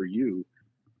do for you,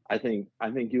 I think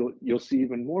you'll see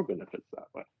even more benefits that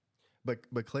way. But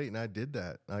Klayton, I did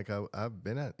that. Like I've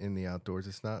been in the outdoors.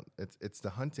 It's the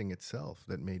hunting itself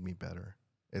that made me better.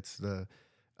 It's the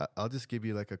I'll just give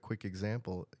you like a quick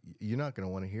example. You're not going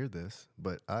to want to hear this,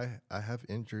 but I have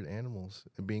injured animals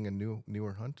being a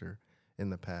newer hunter in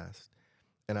the past,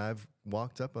 and I've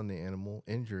walked up on the animal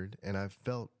injured, and I've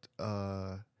felt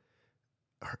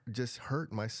just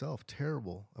hurt myself,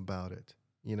 terrible about it.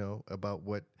 About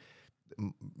what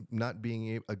not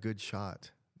being a good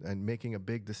shot and making a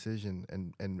big decision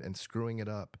and screwing it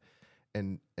up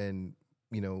and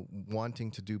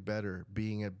wanting to do better,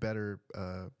 being a better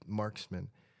marksman,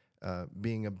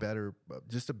 being a better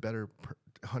just a better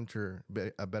hunter,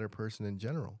 a better person in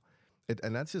general.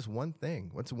 And that's just one thing.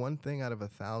 What's one thing out of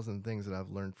 1,000 things that I've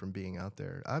learned from being out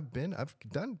there? Been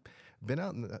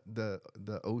out in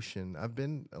the ocean. I've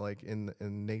been like in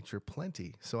nature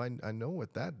plenty, so I know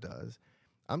what that does.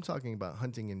 I'm talking about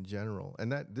hunting in general, and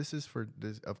that this is for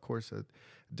this, of course, a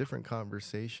different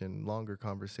conversation, longer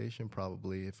conversation,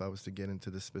 probably if I was to get into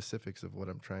the specifics of what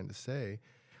I'm trying to say.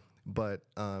 But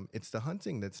it's the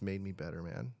hunting that's made me better,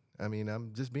 man. I mean,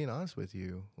 I'm just being honest with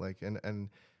you. Like, and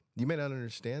you may not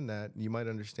understand that. You might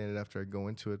understand it after I go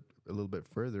into it a little bit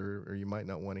further, or you might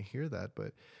not want to hear that.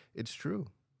 But it's true.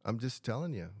 I'm just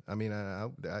telling you. I mean, I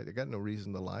got no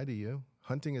reason to lie to you.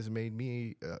 Hunting has made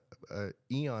me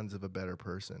eons of a better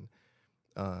person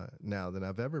now than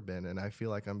I've ever been, and I feel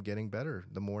like I'm getting better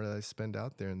the more that I spend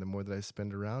out there, and the more that I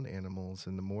spend around animals,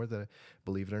 and the more that,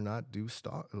 believe it or not,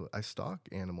 I stalk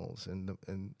animals, and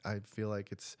I feel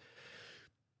like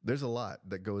there's a lot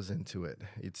that goes into it.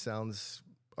 It sounds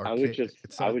I would archaic.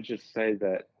 just I would just say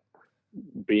that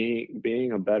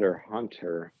being a better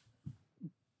hunter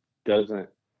doesn't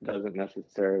doesn't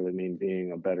necessarily mean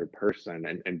being a better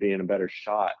person, and being a better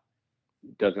shot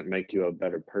doesn't make you a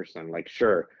better person. Like,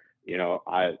 sure,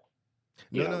 I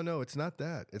you No, know no, no. It's not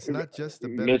that. It's not just the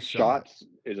better missed shot. shots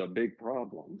is a big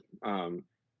problem.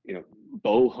 You know,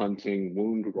 bow hunting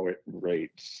wound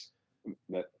rates,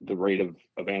 that the rate of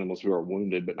animals who are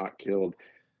wounded but not killed,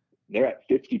 they're at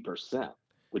 50%,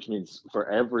 which means for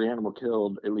every animal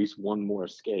killed, at least one more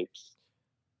escapes,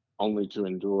 only to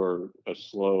endure a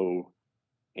slow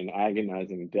and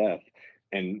agonizing death.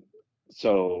 And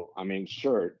so, I mean,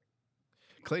 sure,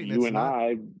 Klayton, you it's and not.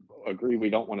 I agree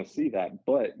we don't want to see that,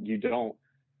 but you don't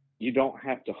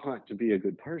have to hunt to be a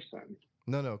good person.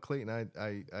 No, no, Clayton,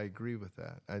 I agree with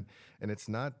that. And it's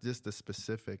not just the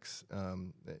specifics,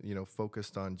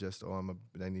 focused on just,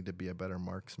 I need to be a better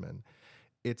marksman.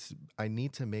 It's, I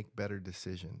need to make better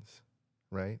decisions,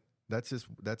 right? That's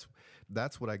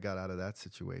what I got out of that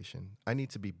situation. I need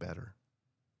to be better.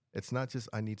 It's not just,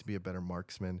 I need to be a better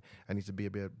marksman. I need to be a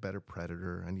better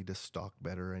predator. I need to stalk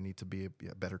better. I need to be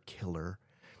a better killer.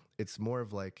 It's more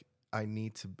of like, I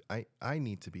need to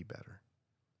be better.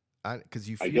 Because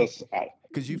I guess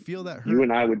you feel that you hurt.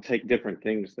 and I would take different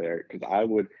things there, because I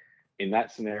would, in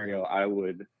that scenario, I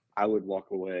would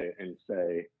walk away and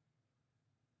say,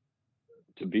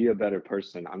 to be a better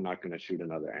person, I'm not going to shoot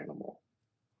another animal.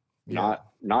 Yeah.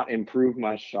 Not improve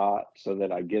my shot so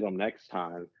that I get them next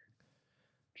time.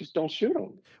 Just don't shoot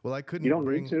them. Well, You don't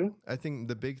need to. I think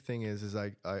the big thing is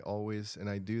I always, and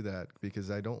I do that because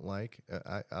I don't like,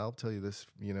 I'll tell you this,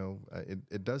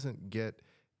 it doesn't get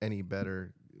any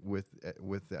better with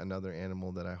another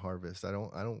animal that I harvest. I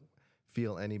don't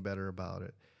feel any better about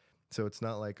it. So it's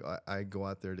not like I go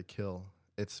out there to kill.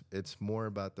 It's more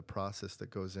about the process that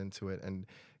goes into it, and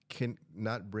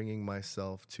not bringing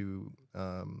myself to,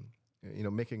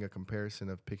 making a comparison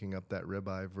of picking up that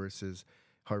ribeye versus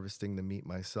harvesting the meat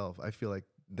myself. I feel like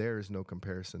there is no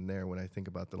comparison there when I think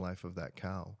about the life of that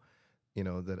cow,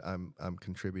 that I'm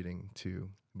contributing to.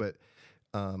 But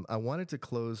I wanted to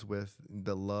close with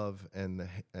the love and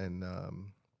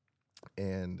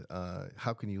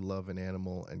how can you love an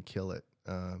animal and kill it?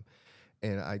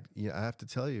 And I have to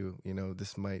tell you,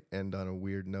 this might end on a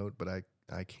weird note, but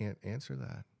I can't answer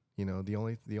that.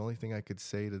 The only thing I could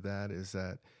say to that is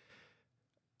that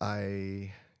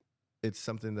it's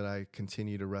something that I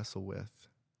continue to wrestle with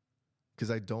because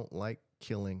I don't like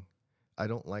killing. I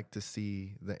don't like to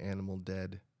see the animal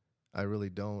dead. I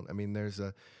really don't. I mean,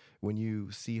 when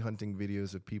you see hunting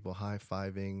videos of people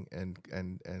high-fiving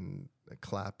and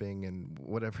clapping and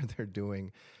whatever they're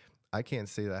doing, I can't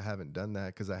say that I haven't done that,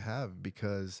 because I have,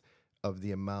 because of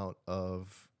the amount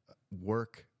of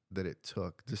work that it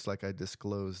took. Just like I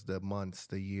disclosed, the months,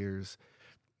 the years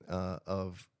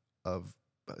of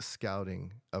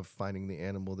scouting, of finding the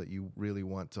animal that you really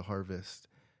want to harvest,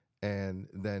 and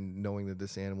then knowing that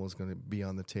this animal is going to be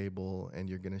on the table and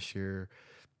you're going to share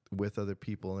with other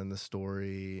people in the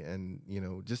story, and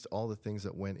just all the things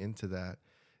that went into that.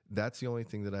 That's the only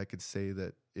thing that I could say,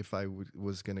 that if I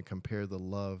was going to compare the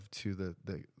love to the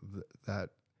that,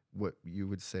 what you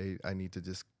would say I need to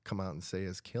just come out and say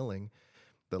as killing,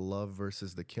 the love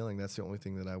versus the killing. That's the only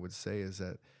thing that I would say, is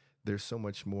that there's so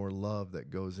much more love that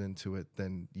goes into it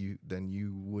than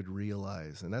you would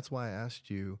realize. And that's why I asked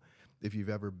you if you've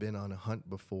ever been on a hunt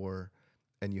before,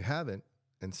 and you haven't.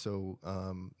 And so,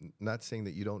 not saying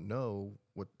that you don't know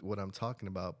what I'm talking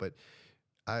about, but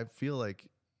I feel like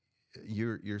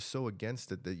you're so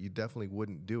against it that you definitely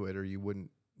wouldn't do it, or you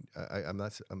wouldn't. I'm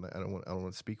not. I don't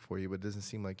want to speak for you, but it doesn't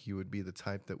seem like you would be the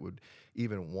type that would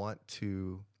even want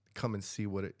to come and see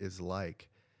what it is like,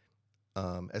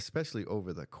 especially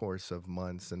over the course of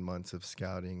months and months of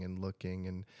scouting and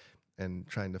looking, and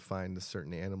trying to find a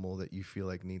certain animal that you feel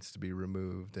like needs to be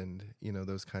removed, and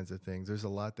those kinds of things. There's a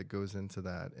lot that goes into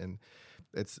that, and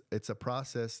it's a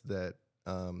process that,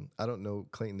 I don't know,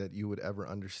 Klayton, that you would ever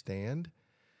understand.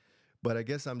 But I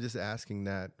guess I'm just asking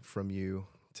that from you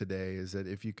today, is that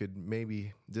if you could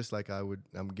maybe, just like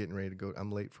I'm getting ready to go,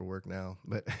 I'm late for work now,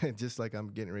 but just like I'm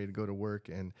getting ready to go to work,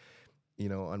 and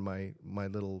on my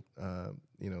little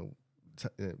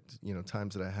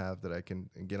times that I have, that I can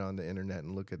get on the internet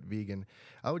and look at vegan,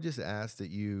 I would just ask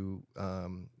that you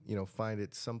find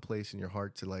it someplace in your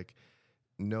heart to, like,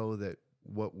 know that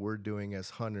what we're doing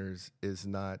as hunters is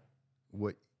not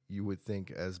what you would think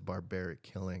as barbaric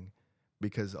killing,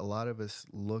 because a lot of us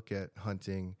look at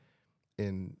hunting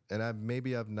and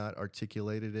I've not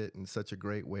articulated it in such a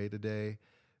great way today,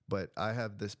 but I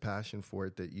have this passion for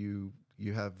it that you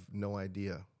have no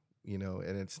idea,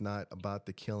 and it's not about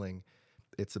the killing.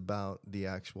 It's about the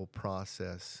actual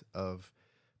process of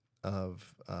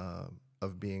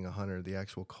being a hunter, the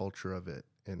actual culture of it.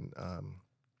 And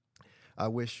I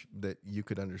wish that you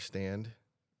could understand,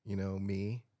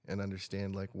 me, and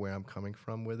understand, like, where I'm coming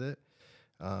from with it.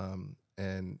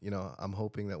 And I'm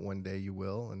hoping that one day you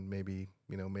will, and maybe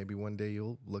one day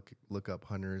you'll look up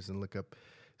hunters and look up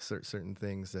certain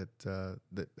things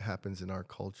that happens in our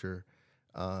culture,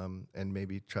 and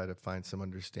maybe try to find some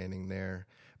understanding there.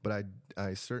 But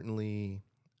I certainly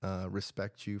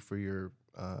respect you for your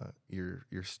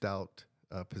stout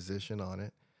position on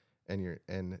it,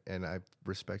 and I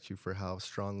respect you for how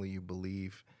strongly you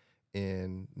believe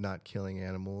in not killing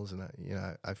animals, and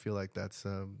I feel like that's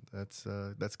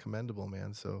commendable,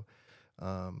 man. So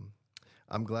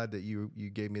I'm glad that you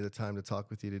gave me the time to talk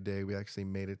with you today. We actually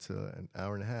made it to an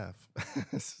hour and a half,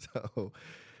 so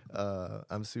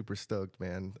I'm super stoked,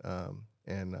 man.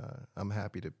 And I'm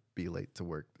happy to be late to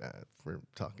work for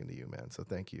talking to you, man. So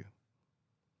thank you.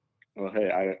 Well,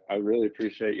 hey, I really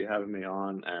appreciate you having me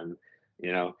on, and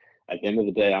at the end of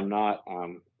the day, I'm not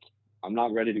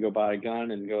ready to go buy a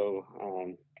gun and go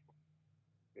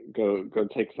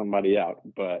take somebody out,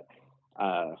 but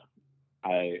uh,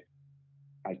 I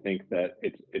I think that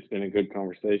it's been a good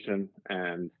conversation,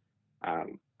 and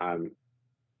um, I'm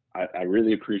I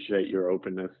really appreciate your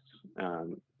openness,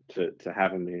 to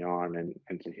having me on,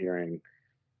 and to hearing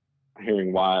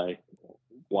why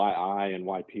I and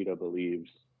why PETA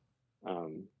believes,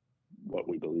 um, what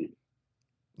we believe.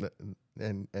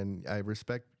 And I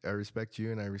respect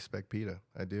you, and I respect PETA.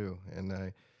 I do, and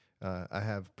I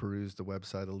have perused the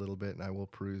website a little bit, and I will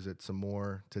peruse it some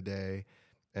more today,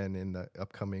 and in the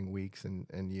upcoming weeks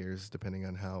and years, depending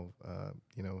on how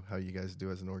you guys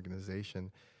do as an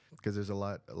organization, because there's a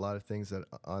lot of things that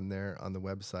on there on the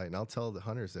website. And I'll tell the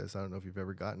hunters this. I don't know if you've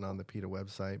ever gotten on the PETA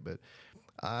website, but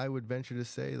I would venture to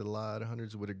say that a lot of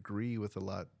hunters would agree with a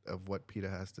lot of what PETA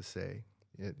has to say.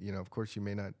 Of course, you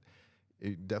may not,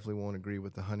 you definitely won't agree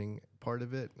with the hunting part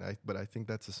of it, but I think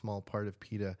that's a small part of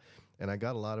PETA. And I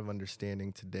got a lot of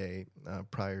understanding today,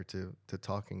 prior to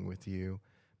talking with you,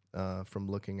 from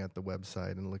looking at the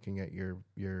website and looking at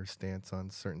your stance on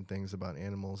certain things about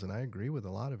animals. And I agree with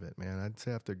a lot of it, man. I'd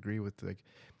say I have to agree with like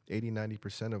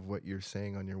 80-90% of what you're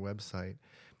saying on your website.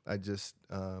 I just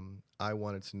I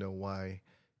wanted to know why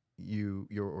your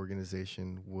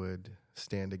organization would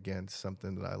stand against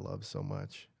something that I love so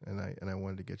much, and I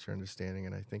wanted to get your understanding,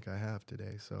 and I think I have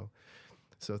today. So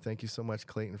thank you so much,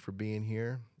 Klayton, for being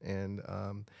here, and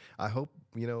I hope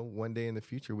one day in the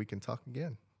future we can talk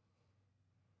again.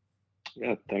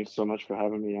 Yeah, thanks so much for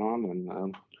having me on,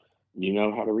 and You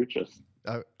know how to reach us.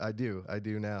 I do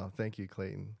now. Thank you,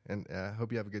 Klayton, and I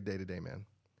hope you have a good day today, man.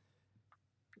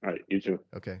 All right, you too.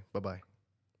 Okay, bye bye.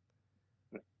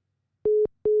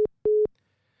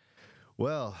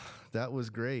 Well, that was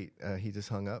great. He just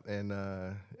hung up, and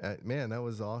man, that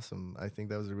was awesome. I think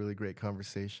that was a really great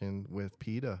conversation with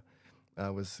PETA. I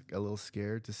was a little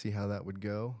scared to see how that would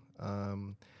go,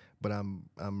 but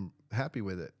I'm happy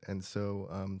with it. And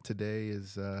so today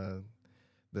is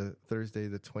the Thursday,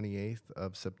 the 28th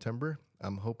of September.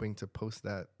 I'm hoping to post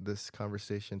this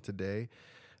conversation today,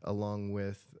 along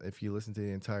with, if you listen to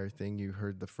the entire thing, you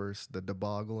heard the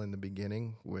debacle in the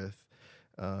beginning with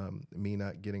me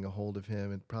not getting a hold of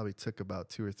him. It probably took about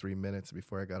 2 or 3 minutes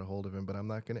before I got a hold of him, but I'm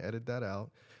not going to edit that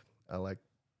out. I like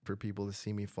for people to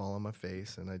see me fall on my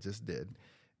face, and I just did.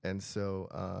 And so,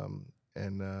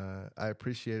 I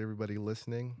appreciate everybody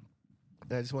listening.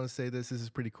 And I just want to say this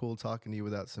is pretty cool talking to you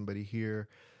without somebody here.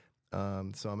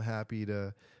 So I'm happy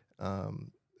to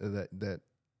that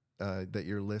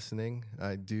you're listening.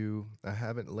 I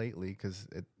haven't lately because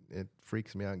it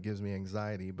freaks me out and gives me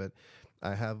anxiety, but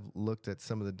I have looked at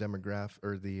some of the demographic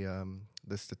or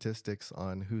the statistics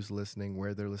on who's listening,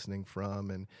 where they're listening from,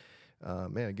 and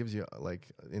man, it gives you like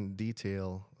in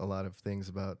detail a lot of things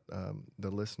about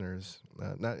the listeners,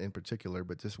 not in particular,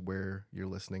 but just where you're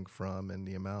listening from and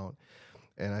the amount.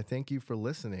 And I thank you for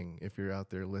listening. If you're out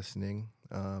there listening,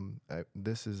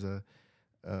 this was a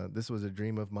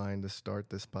dream of mine to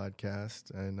start this podcast,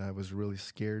 and I was really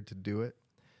scared to do it.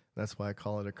 That's why I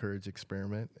call it a courage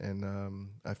experiment. And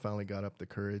I finally got up the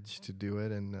courage to do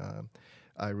it, and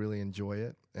I really enjoy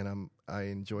it. And I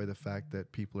enjoy the fact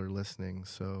that people are listening.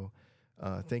 So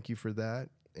thank you for that.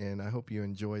 And I hope you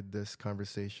enjoyed this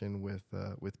conversation with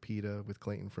PETA, with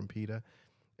Klayton from PETA.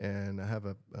 And I have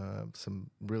some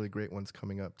really great ones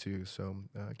coming up too. So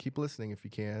keep listening if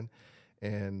you can,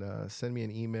 and send me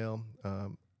an email,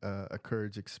 a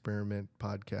courage experiment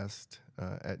podcast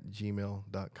at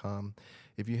gmail.com.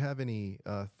 If you have any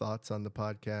thoughts on the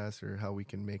podcast or how we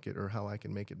can make it, or how I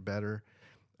can make it better,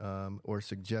 or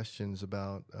suggestions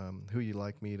about who you'd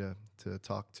like me to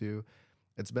talk to.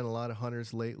 It's been a lot of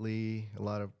hunters lately, a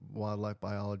lot of wildlife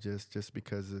biologists, just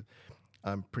because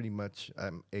I'm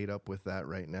ate up with that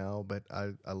right now. But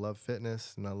I love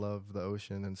fitness, and I love the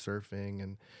ocean and surfing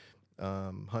and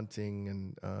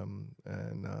hunting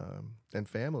and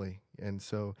family. And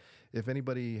so if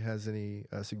anybody has any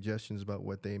suggestions about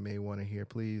what they may want to hear,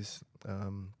 please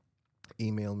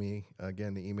email me.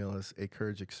 Again, the email is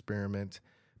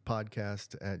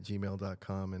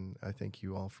encourageexperimentpodcast@gmail.com. And I thank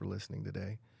you all for listening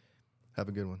today. Have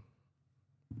a good one.